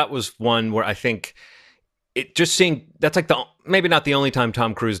is. But that was one where I think that's like maybe not the only time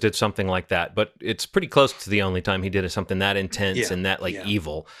Tom Cruise did something like that, but it's pretty close to the only time he did something that intense and that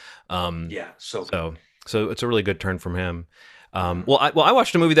evil. So it's a really good turn from him. Well, I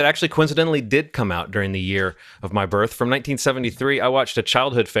watched a movie that actually coincidentally did come out during the year of my birth. From 1973, I watched a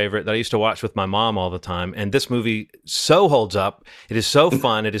childhood favorite that I used to watch with my mom all the time. And this movie so holds up. It is so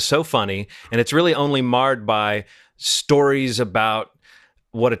fun. It is so funny. And it's really only marred by stories about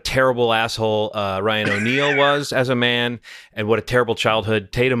what a terrible asshole Ryan O'Neal was as a man, and what a terrible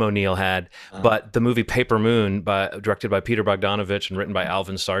childhood Tatum O'Neal had. But the movie Paper Moon, directed by Peter Bogdanovich and written by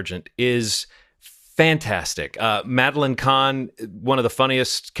Alvin Sargent, is fantastic. Madeline Kahn, one of the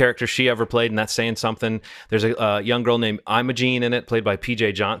funniest characters she ever played, and that's saying something. There's a young girl named Imogene in it, played by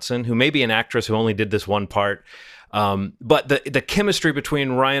PJ Johnson, who may be an actress who only did this one part. But the chemistry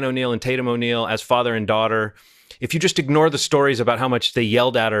between Ryan O'Neal and Tatum O'Neal as father and daughter, if you just ignore the stories about how much they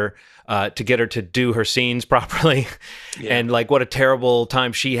yelled at her to get her to do her scenes properly, and like what a terrible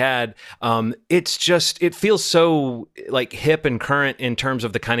time she had, it feels so like hip and current in terms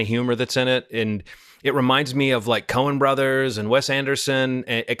of the kind of humor that's in it. And it reminds me of like Coen Brothers and Wes Anderson,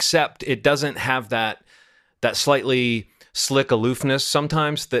 except it doesn't have that slightly slick aloofness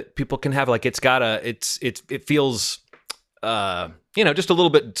sometimes that people can have. Like it feels just a little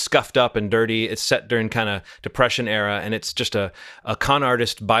bit scuffed up and dirty. It's set during kind of Depression era, and it's just a con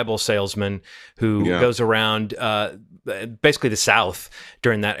artist Bible salesman who goes around basically the South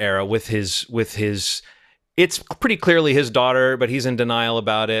during that era with his. It's pretty clearly his daughter, but he's in denial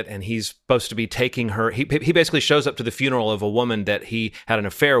about it, and he's supposed to be taking her. He basically shows up to the funeral of a woman that he had an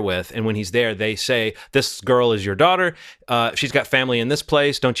affair with, and when he's there, they say, "This girl is your daughter. She's got family in this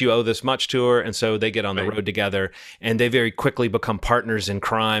place. Don't you owe this much to her?" And so they get on the road together, and they very quickly become partners in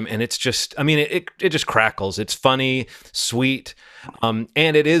crime. And it's just, I mean, it just crackles. It's funny, sweet. And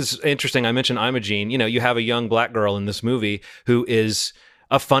it is interesting. I mentioned Imogene. You have a young black girl in this movie who is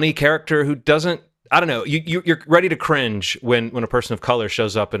a funny character who doesn't. I don't know. You're ready to cringe when a person of color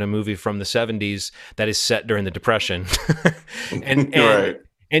shows up in a movie from the 70s that is set during the Depression,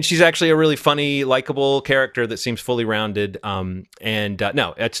 and she's actually a really funny, likable character that seems fully rounded. No,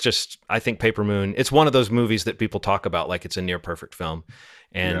 it's just, I think Paper Moon. It's one of those movies that people talk about like it's a near perfect film,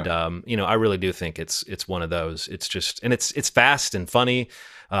 and I really do think it's one of those. It's just, and it's fast and funny.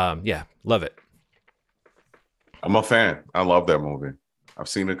 Love it. I'm a fan. I love that movie. I've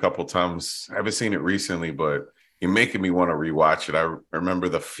seen it a couple times. I haven't seen it recently, but you're making me want to rewatch it. I remember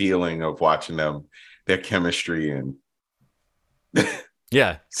the feeling of watching their chemistry, and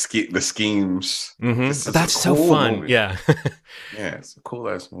Yeah. The schemes. Mm-hmm. That's so fun. Movie. Yeah. Yeah, it's a cool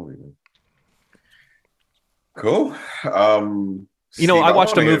ass movie. Cool. Steve, I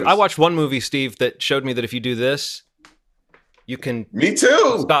watched a movie. I watched one movie, Steve, that showed me that if you do this, you can. Me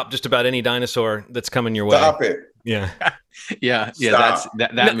too. Stop just about any dinosaur that's coming your way. Stop it. Yeah. Yeah. That's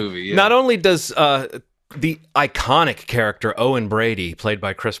that movie. Yeah. Not only does the iconic character Owen Brady, played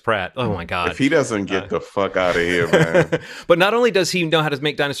by Chris Pratt. Oh my God! If he doesn't get the fuck out of here, man. But not only does he know how to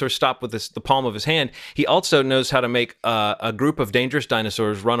make dinosaurs stop with the palm of his hand, he also knows how to make a group of dangerous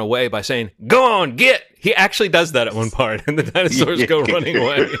dinosaurs run away by saying, "Go on, get!" He actually does that at one part, and the dinosaurs go running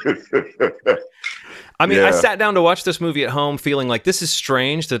away. I mean, I sat down to watch this movie at home feeling like this is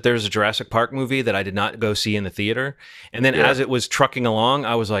strange that there's a Jurassic Park movie that I did not go see in the theater. And then as it was trucking along,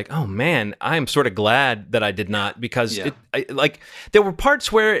 I was like, oh man, I'm sort of glad that I did not, because there were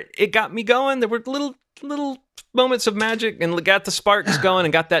parts where it got me going. There were little moments of magic and got the sparks going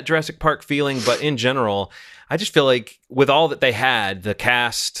and got that Jurassic Park feeling. But in general, I just feel like with all that they had, the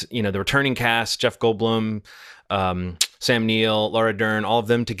cast, the returning cast, Jeff Goldblum, Sam Neill, Laura Dern, all of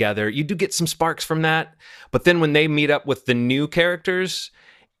them together, you do get some sparks from that. But then when they meet up with the new characters,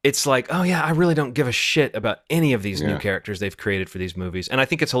 it's like, oh yeah, I really don't give a shit about any of these new characters they've created for these movies. And I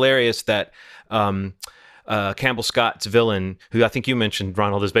think it's hilarious that Campbell Scott's villain, who I think you mentioned,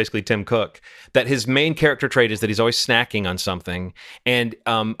 Ronald, is basically Tim Cook, that his main character trait is that he's always snacking on something. And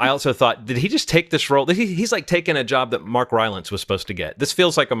I also thought, did he just take this role? He's like taking a job that Mark Rylance was supposed to get. This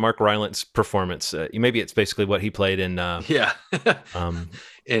feels like a Mark Rylance performance. Maybe it's basically what he played in...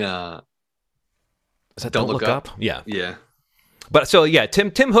 in... Is that Don't Look Up? Yeah. Yeah. But so yeah,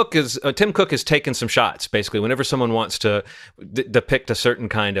 Tim Cook has taken some shots. Basically, whenever someone wants to depict a certain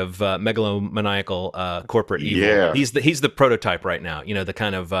kind of megalomaniacal corporate evil, he's the prototype right now. The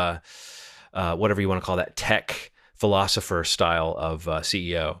kind of whatever you want to call that, tech philosopher style of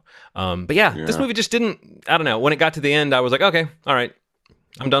CEO. But yeah, this movie just didn't. I don't know. When it got to the end, I was like, okay, all right,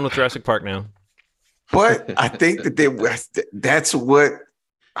 I'm done with Jurassic Park now. But I think that's what.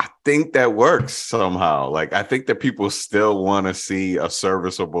 I think that works somehow. Like, I think that people still want to see a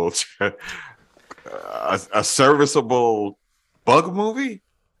serviceable bug movie.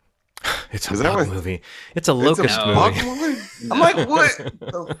 It's a bug movie. It's a locust movie. Bug movie. I'm like, what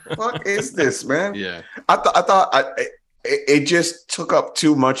the fuck is this, man? Yeah. I thought it just took up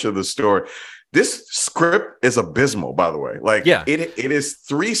too much of the story. This script is abysmal, by the way. Like, it is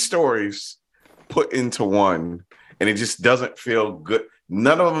 3 stories put into one, and it just doesn't feel good.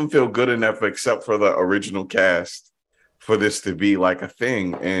 None of them feel good enough except for the original cast for this to be like a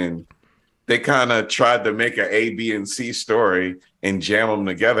thing. And they kind of tried to make an A, B, and C story and jam them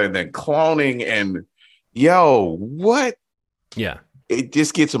together, and then cloning and what? Yeah. It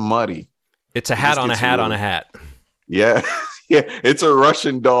just gets muddy. It's a hat on a hat on a hat. Yeah. Yeah. It's a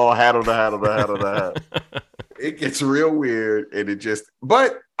Russian doll hat on the hat on the hat on the hat. It gets real weird, and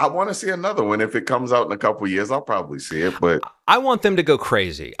but I want to see another one. If it comes out in a couple of years, I'll probably see it. But I want them to go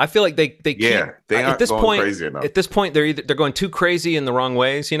crazy. I feel like they aren't at this going point, crazy enough. At this point, they're going too crazy in the wrong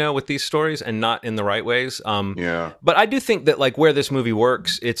ways, with these stories, and not in the right ways. But I do think that like where this movie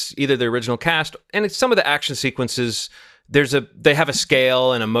works, it's either the original cast, and it's some of the action sequences. They have a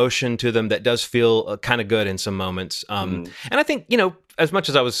scale and emotion to them that does feel kind of good in some moments. And I think, as much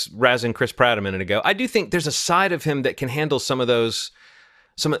as I was razzing Chris Pratt a minute ago, I do think there's a side of him that can handle some of those.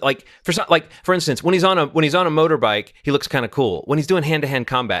 For instance, when he's on a motorbike, he looks kind of cool. When he's doing hand-to-hand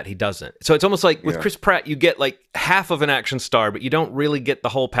combat, he doesn't. So it's almost like with Chris Pratt, you get like half of an action star, but you don't really get the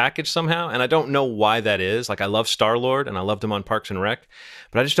whole package somehow. And I don't know why that is. Like, I love Star-Lord and I loved him on Parks and Rec,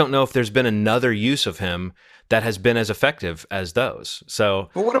 but I just don't know if there's been another use of him that has been as effective as those. So,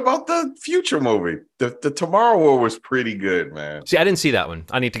 but what about the future movie? The Tomorrow War was pretty good, man. See, I didn't see that one.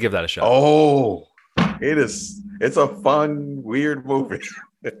 I need to give that a shot. Oh, it's a fun, weird movie.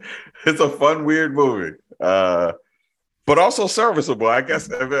 It's a fun, weird movie. But also serviceable. I guess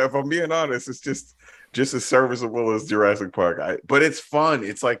if I'm being honest, it's just as serviceable as Jurassic Park. But it's fun.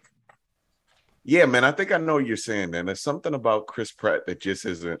 It's like, yeah, man, I think I know what you're saying, man. There's something about Chris Pratt that just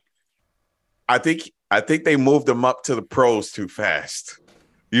isn't. I think they moved him up to the pros too fast.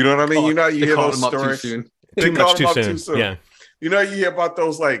 You know what I mean? You hear those stories. Too much too soon. Yeah. You hear about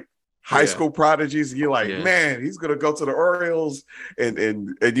those like high school prodigies. And you're like, man, he's gonna go to the Orioles, and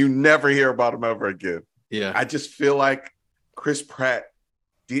you never hear about him ever again. Yeah. I just feel like Chris Pratt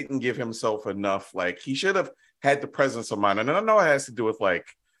didn't give himself enough. Like, he should have had the presence of mind. And I know it has to do with like,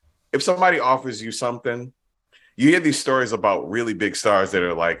 if somebody offers you something, you hear these stories about really big stars that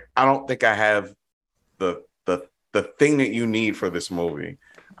are like, I don't think I have the thing that you need for this movie.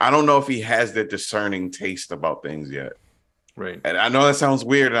 I don't know if he has that discerning taste about things yet. Right. And I know that sounds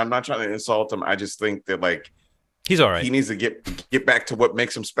weird, and I'm not trying to insult him. I just think that like he's all right. He needs to get back to what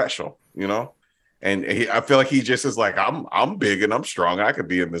makes him special, you know. And I feel like he just is like, I'm big and I'm strong. I could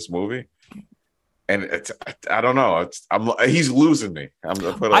be in this movie. And I don't know. He's losing me.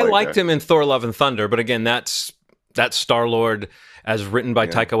 I liked him in Thor: Love and Thunder, but again, that's Star-Lord as written by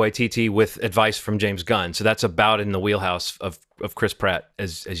Taika Waititi with advice from James Gunn. So that's about in the wheelhouse of Chris Pratt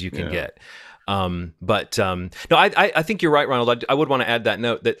as you can get. No, I think you're right, Ronald. I would want to add that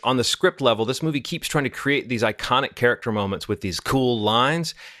note that on the script level, this movie keeps trying to create these iconic character moments with these cool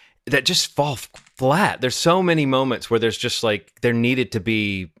lines that just fall flat. There's so many moments where there's just like there needed to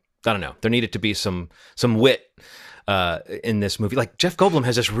be some wit in this movie. Like Jeff Goldblum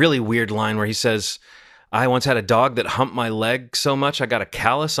has this really weird line where he says, "I once had a dog that humped my leg so much I got a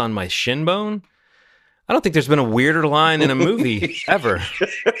callus on my shin bone." I don't think there's been a weirder line in a movie ever.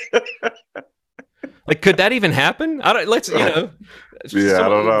 Like, could that even happen? I don't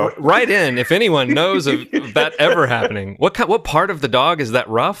know. Write in if anyone knows of that ever happening. What part of the dog is that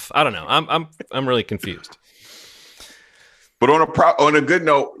rough? I don't know. I'm really confused. But on a good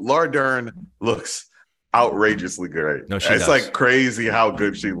note, Laura Dern looks outrageously great. No, she it's does. Like crazy how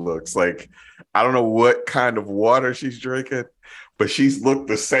good she looks. Like, I don't know what kind of water she's drinking, but she's looked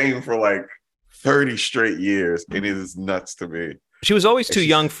the same for like 30 straight years, and it is nuts to me. She was always too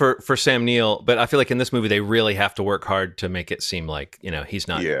young for Sam Neill, but I feel like in this movie they really have to work hard to make it seem like, he's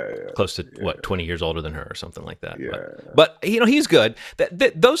not close to 20 years older than her or something like that. Yeah. But he's good.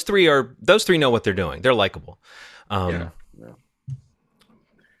 Those three know what they're doing. They're likable.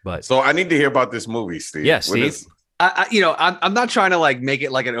 But so I need to hear about this movie, Steve. Yeah, Steve. I'm not trying to like make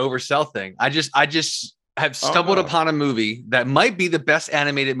it like an oversell thing. I just have stumbled upon a movie that might be the best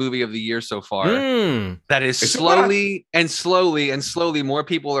animated movie of the year so far. That is slowly more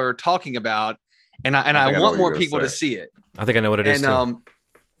people are talking about, and I want more people to see it. I think I know what it is. And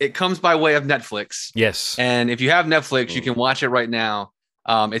it comes by way of Netflix. Yes. And if you have Netflix, you can watch it right now.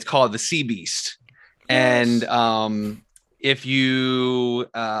 It's called The Sea Beast. Yes. And if you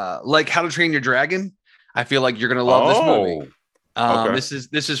like How to Train Your Dragon, I feel like you're gonna love this movie. Okay.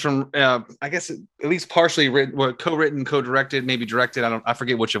 This is from I guess at least partially written, co-written, co-directed, maybe directed. I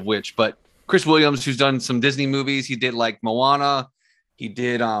forget which of which, but Chris Williams, who's done some Disney movies, he did like Moana, he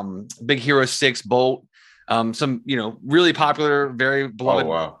did Big Hero 6, Bolt, some really popular, very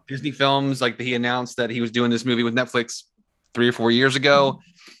beloved Disney films. Like he announced that he was doing this movie with Netflix 3 or 4 years ago.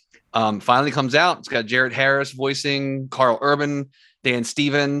 Finally comes out. It's got Jared Harris voicing Carl Urban, Dan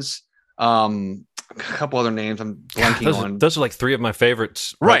Stevens. A couple other names I'm blanking on. Those are like 3 of my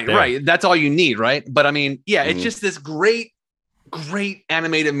favorites. Right. That's all you need, right? But I mean, it's just this great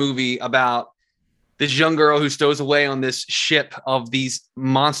animated movie about this young girl who stows away on this ship of these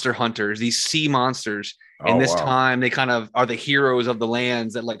monster hunters, these sea monsters. And this time they kind of are the heroes of the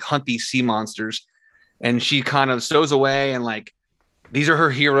lands that like hunt these sea monsters. And she kind of stows away and like, these are her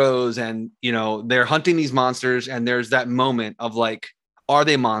heroes. And, they're hunting these monsters. And there's that moment of like, are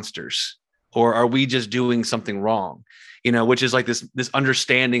they monsters? Or are we just doing something wrong? Which is like this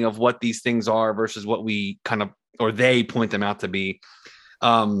understanding of what these things are versus what we kind of, or they point them out to be.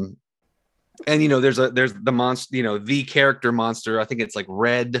 And there's the monster, the character monster. I think it's like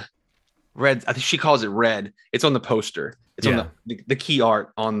red. I think she calls it Red. It's on the poster. It's on the key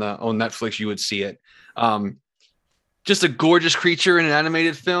art on Netflix. You would see it. Just a gorgeous creature in an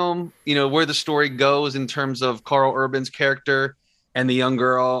animated film. Where the story goes in terms of Carl Urban's character and the young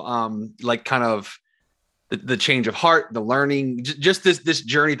girl, like kind of the change of heart, the learning, just this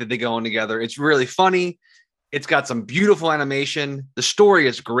journey that they go on together. It's really funny. It's got some beautiful animation. The story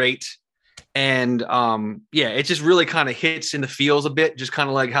is great. And it just really kind of hits in the feels a bit, just kind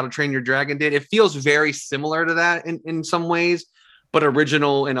of like How to Train Your Dragon did. It feels very similar to that in some ways, but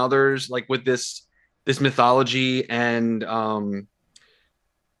original in others, like with this mythology and,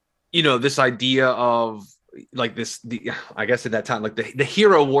 this idea of, like I guess at that time, like the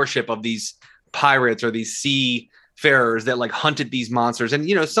hero worship of these pirates or these seafarers that like hunted these monsters.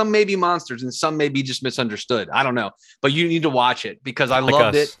 And, some may be monsters and some may be just misunderstood. I don't know, but you need to watch it because I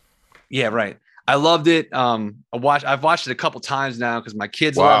loved it. Yeah, right. I loved it. I've watched it a couple times now because my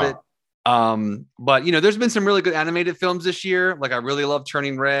kids love it. But there's been some really good animated films this year. Like I really love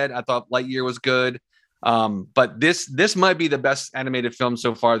Turning Red. I thought Lightyear was good. But this might be the best animated film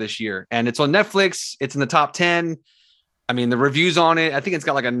so far this year, and it's on Netflix. It's in the top 10. I mean, the reviews on it, I think it's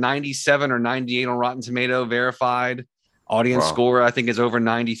got like a 97 or 98 on Rotten Tomato verified. Audience score, I think, is over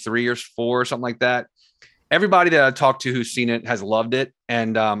 93 or 4 or something like that. Everybody that I've talked to who's seen it has loved it,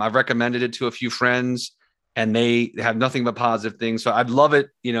 and I've recommended it to a few friends, and they have nothing but positive things. So I'd love it,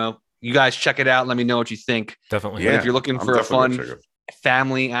 you guys check it out. Let me know what you think. Definitely. But if you're looking for a fun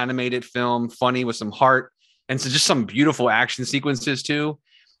family animated film, funny with some heart, and so just some beautiful action sequences too,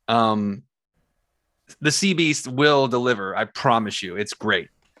 the Sea Beast will deliver. I promise you, it's great.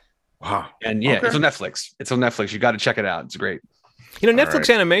 Wow. And yeah, it's on Netflix. It's on Netflix. You got to check it out. It's great. You know,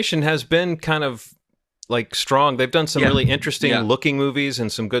 Netflix animation has been kind of like strong. They've done some really interesting looking movies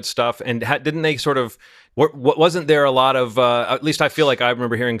and some good stuff. And didn't they sort of, wasn't there a lot of, at least I feel like I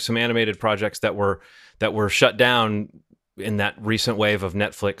remember hearing some animated projects that were shut down in that recent wave of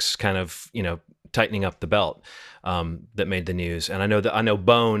Netflix kind of, you know, tightening up the belt, that made the news. And I know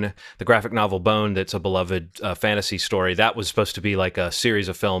Bone, the graphic novel Bone, that's a beloved fantasy story, that was supposed to be like a series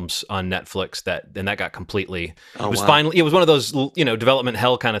of films on Netflix that got completely, it was one of those, you know, development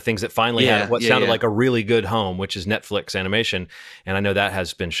hell kind of things that finally had what sounded like a really good home, which is Netflix animation. And I know that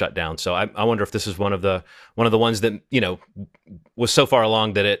has been shut down. So I wonder if this is one of the ones that, you know, was so far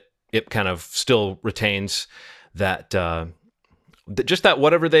along that it kind of still retains that, just that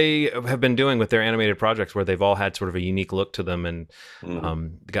whatever they have been doing with their animated projects where they've all had sort of a unique look to them and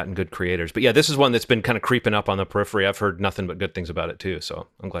gotten good creators. But yeah, this is one that's been kind of creeping up on the periphery. I've heard nothing but good things about it too. So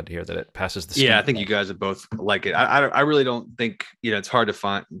I'm glad to hear that it passes the I think you guys would both like it. I really don't think, you know, it's hard to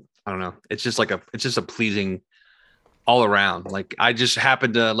find. I don't know. It's just a pleasing all around. Like I just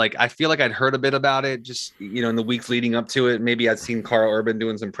happened to I feel like I'd heard a bit about it just, you know, in the weeks leading up to it. Maybe I'd seen Carl Urban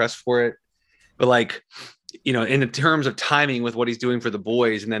doing some press for it, but like, you know, in terms of timing with what he's doing for The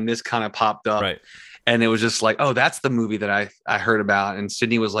Boys, and then this kind of popped up, right? And it was just like, oh, that's the movie that I heard about, and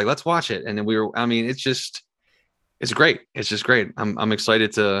Sydney was like, let's watch it, and then I mean, it's great. It's just great. I'm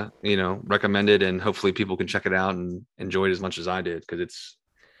excited to, you know, recommend it, and hopefully people can check it out and enjoy it as much as I did, because it's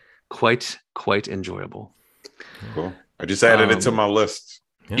quite enjoyable. Cool. I just added it to my list.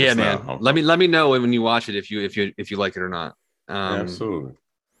 Yeah, man. Let me know when you watch it if you like it or not. Absolutely.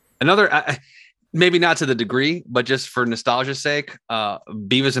 Another. Maybe not to the degree, but just for nostalgia's sake,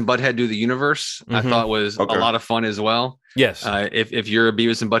 Beavis and Butthead Do the Universe, I thought was a lot of fun as well. Yes. If you're a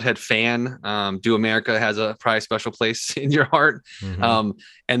Beavis and Butthead fan, Do America has a probably special place in your heart.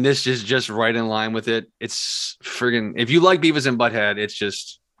 And this is just right in line with it. It's friggin', if you like Beavis and Butthead,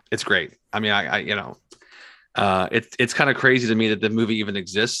 it's great. I mean, I you know, it's kind of crazy to me that the movie even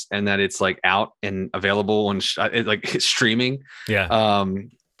exists and that it's like out and available and it's streaming. Yeah.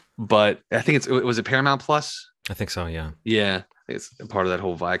 But I think was it Paramount Plus? I think so. Yeah. Yeah. It's part of that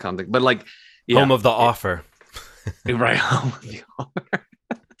whole Viacom thing, but like Home of the Offer. Right. Home of the Offer.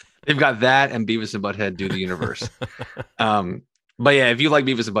 They've got that and Beavis and Butthead Do the Universe. But yeah, if you like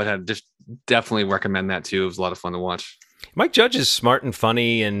Beavis and Butthead, just definitely recommend that too. It was a lot of fun to watch. Mike Judge is smart and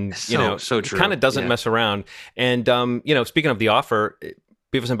funny, and so true. Kind of doesn't mess around. And you know, speaking of The Offer,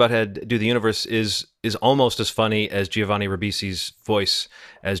 Beavis and Butthead Do the Universe is almost as funny as Giovanni Ribisi's voice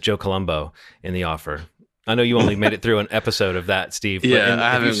as Joe Colombo in The Offer. I know you only made it through an episode of that, Steve. Yeah,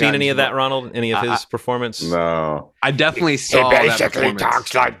 have you seen any of that, Ronald? Any of his performance? No. I definitely saw that. He basically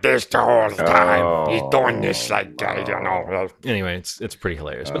talks like this the whole time. He's doing this like that, you know. Anyway, it's pretty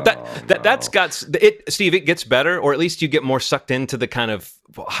hilarious. But that's got it, Steve. It gets better, or at least you get more sucked into the kind of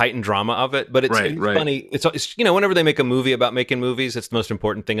heightened drama of it. But it's funny. It's you know, whenever they make a movie about making movies, it's the most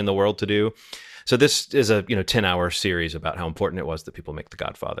important thing in the world to do. So this is a 10-hour series about how important it was that people make The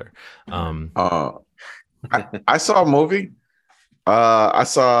Godfather. I saw a movie. I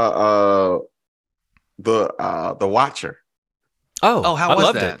saw the Watcher. Oh, how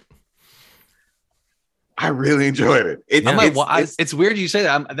was that? I really enjoyed it. It's weird you say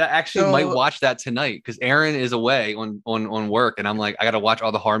that. That actually might watch that tonight because Erin is away on work, and I'm like, I got to watch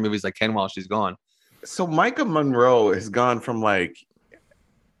all the horror movies I can while she's gone. So Micah Monroe has gone from like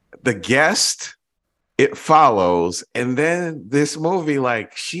The Guest, It Follows, and then this movie.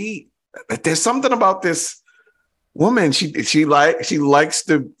 Like there's something about this woman. She likes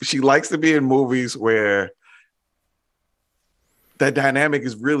to be in movies where that dynamic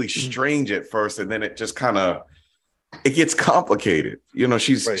is really strange at first, and then it just kind of gets complicated. You know,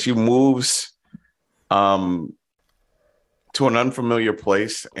 she moves to an unfamiliar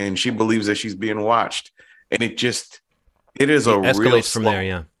place, and she believes that she's being watched, and it is a escalates real from there.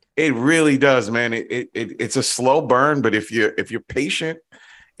 Yeah, it really does, man. It's a slow burn, but if you're patient,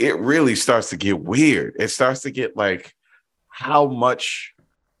 it really starts to get weird. It starts to get like how much,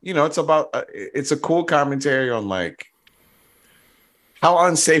 you know, it's a cool commentary on like how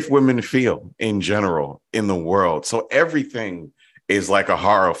unsafe women feel in general in the world. So everything is like a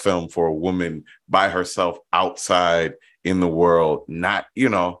horror film for a woman by herself outside in the world, not, you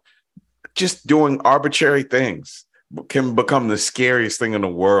know, just doing arbitrary things can become the scariest thing in the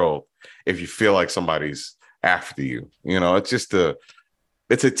world if you feel like somebody's after you. You know, it's just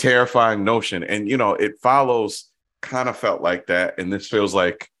it's a terrifying notion. And, you know, it follows kind of felt like that. And this feels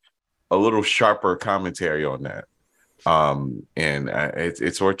like a little sharper commentary on that. And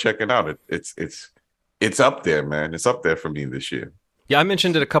it's worth checking out. It's up there, man. It's up there for me this year. Yeah, I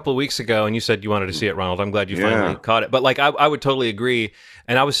mentioned it a couple of weeks ago, and you said you wanted to see it, Ronald. I'm glad you finally caught it. But like, I would totally agree.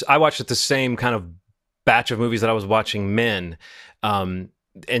 And I watched it the same kind of batch of movies that I was watching Men.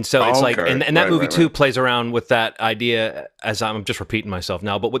 And so it's like, and that movie too plays around with that idea, as I'm just repeating myself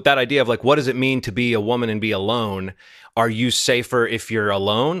now, but with that idea of like, what does it mean to be a woman and be alone? Are you safer if you're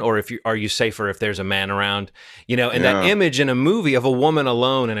alone, or are you safer if there's a man around? You know, and that image in a movie of a woman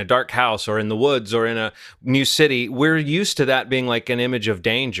alone in a dark house or in the woods or in a new city, we're used to that being like an image of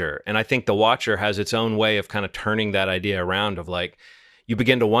danger. And I think The Watcher has its own way of kind of turning that idea around of like, you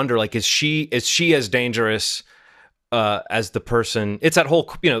begin to wonder, like, is she as dangerous as the person? It's that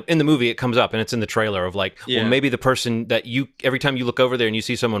whole, you know, in the movie it comes up and it's in the trailer of like, well, maybe the person that you, every time you look over there and you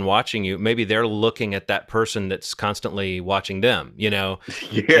see someone watching you, maybe they're looking at that person that's constantly watching them, you know?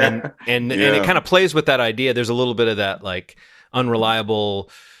 And it kind of plays with that idea. There's a little bit of that like unreliable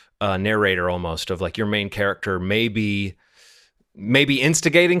narrator almost of like your main character maybe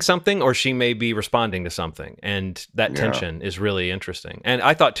instigating something, or she may be responding to something, and that tension is really interesting. And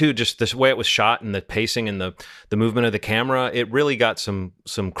I thought too, just the way it was shot and the pacing and the movement of the camera, it really got some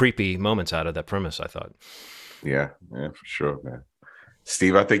creepy moments out of that premise, I thought. Yeah, for sure, man.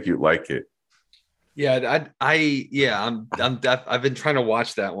 Steve, I think you'd like it. Yeah, I've been trying to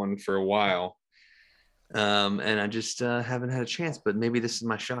watch that one for a while, and I just haven't had a chance. But maybe this is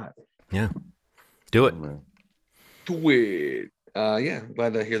my shot. Yeah, do it. Do it. Yeah, I'm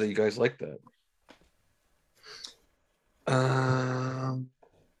glad to hear that you guys like that. I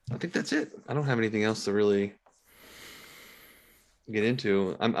think that's it. I don't have anything else to really get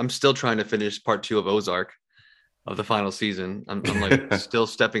into. I'm still trying to finish part 2 of Ozark, of the final season. I'm like still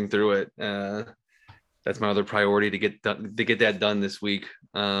stepping through it. That's my other priority to get that done this week.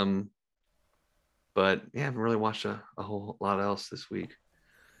 But yeah, I haven't really watched a whole lot else this week.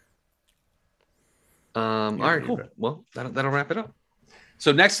 All right, cool. Well, that'll wrap it up.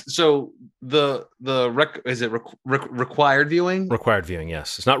 So required viewing? Required viewing,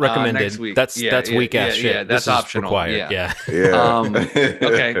 yes. It's not recommended. Next week. That's weak ass shit. Yeah, that's optional. Required. Yeah.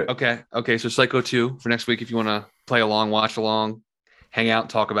 Okay. So Psycho 2 for next week if you want to play along, watch along, hang out,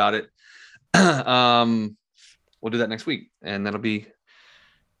 talk about it. We'll do that next week, and that'll be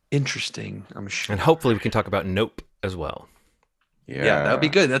interesting, I'm sure. And hopefully we can talk about Nope as well. Yeah, that would be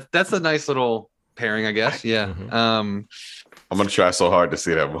good. That's a nice little pairing, I guess. Yeah. Mm-hmm. I'm gonna try so hard to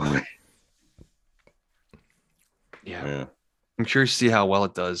see that movie. Yeah. I'm curious to see how well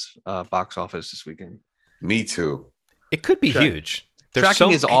it does box office this weekend. Me too. It could be huge.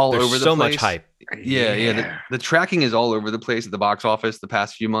 Tracking is all over the place. So much hype. Yeah. The tracking is all over the place at the box office the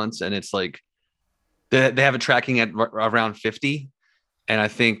past few months, and it's like they have it tracking at around 50, and I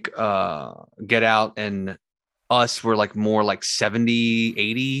think Get Out and Us were like more like 70,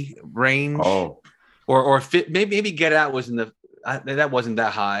 80 range. Oh, or maybe Get Out was in the that wasn't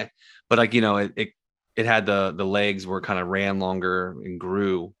that high, but like, you know, it had the legs were kind of ran longer and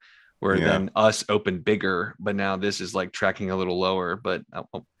grew, where then Us opened bigger, but now this is like tracking a little lower. But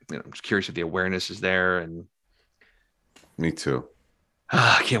I'm just curious if the awareness is there. And me too.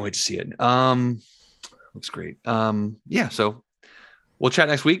 I can't wait to see it. Looks great. Yeah, so we'll chat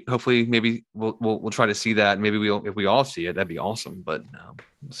next week. Hopefully, maybe we'll try to see that. Maybe if we all see it, that'd be awesome. But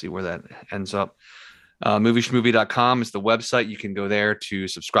we'll see where that ends up. Movieschmovie.com is the website. You can go there to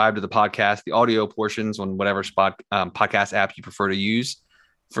subscribe to the podcast, the audio portions on whatever podcast app you prefer to use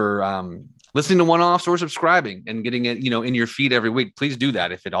for listening to one-offs or subscribing and getting it, in your feed every week. Please do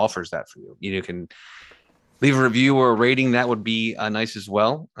that if it offers that for you. You can leave a review or a rating. That would be nice as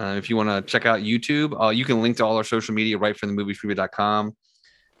well. If you want to check out YouTube, you can link to all our social media right from the movieschmovie.com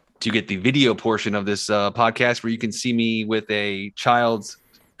to get the video portion of this podcast, where you can see me with a child's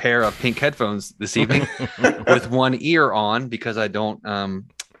pair of pink headphones this evening with one ear on, because I don't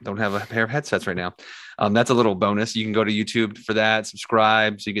have a pair of headsets right now. That's a little bonus. You can go to YouTube for that,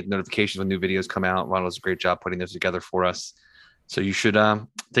 subscribe so you get notifications when new videos come out. Ronald does a great job putting those together for us, so you should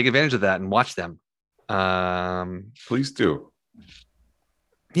take advantage of that and watch them. Please do.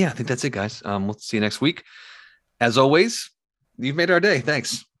 Yeah, I think that's it, guys. We'll see you next week. As always, you've made our day.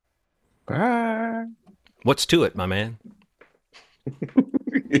 Thanks. Bye. What's to it, my man?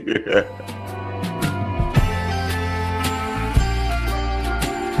 Yeah.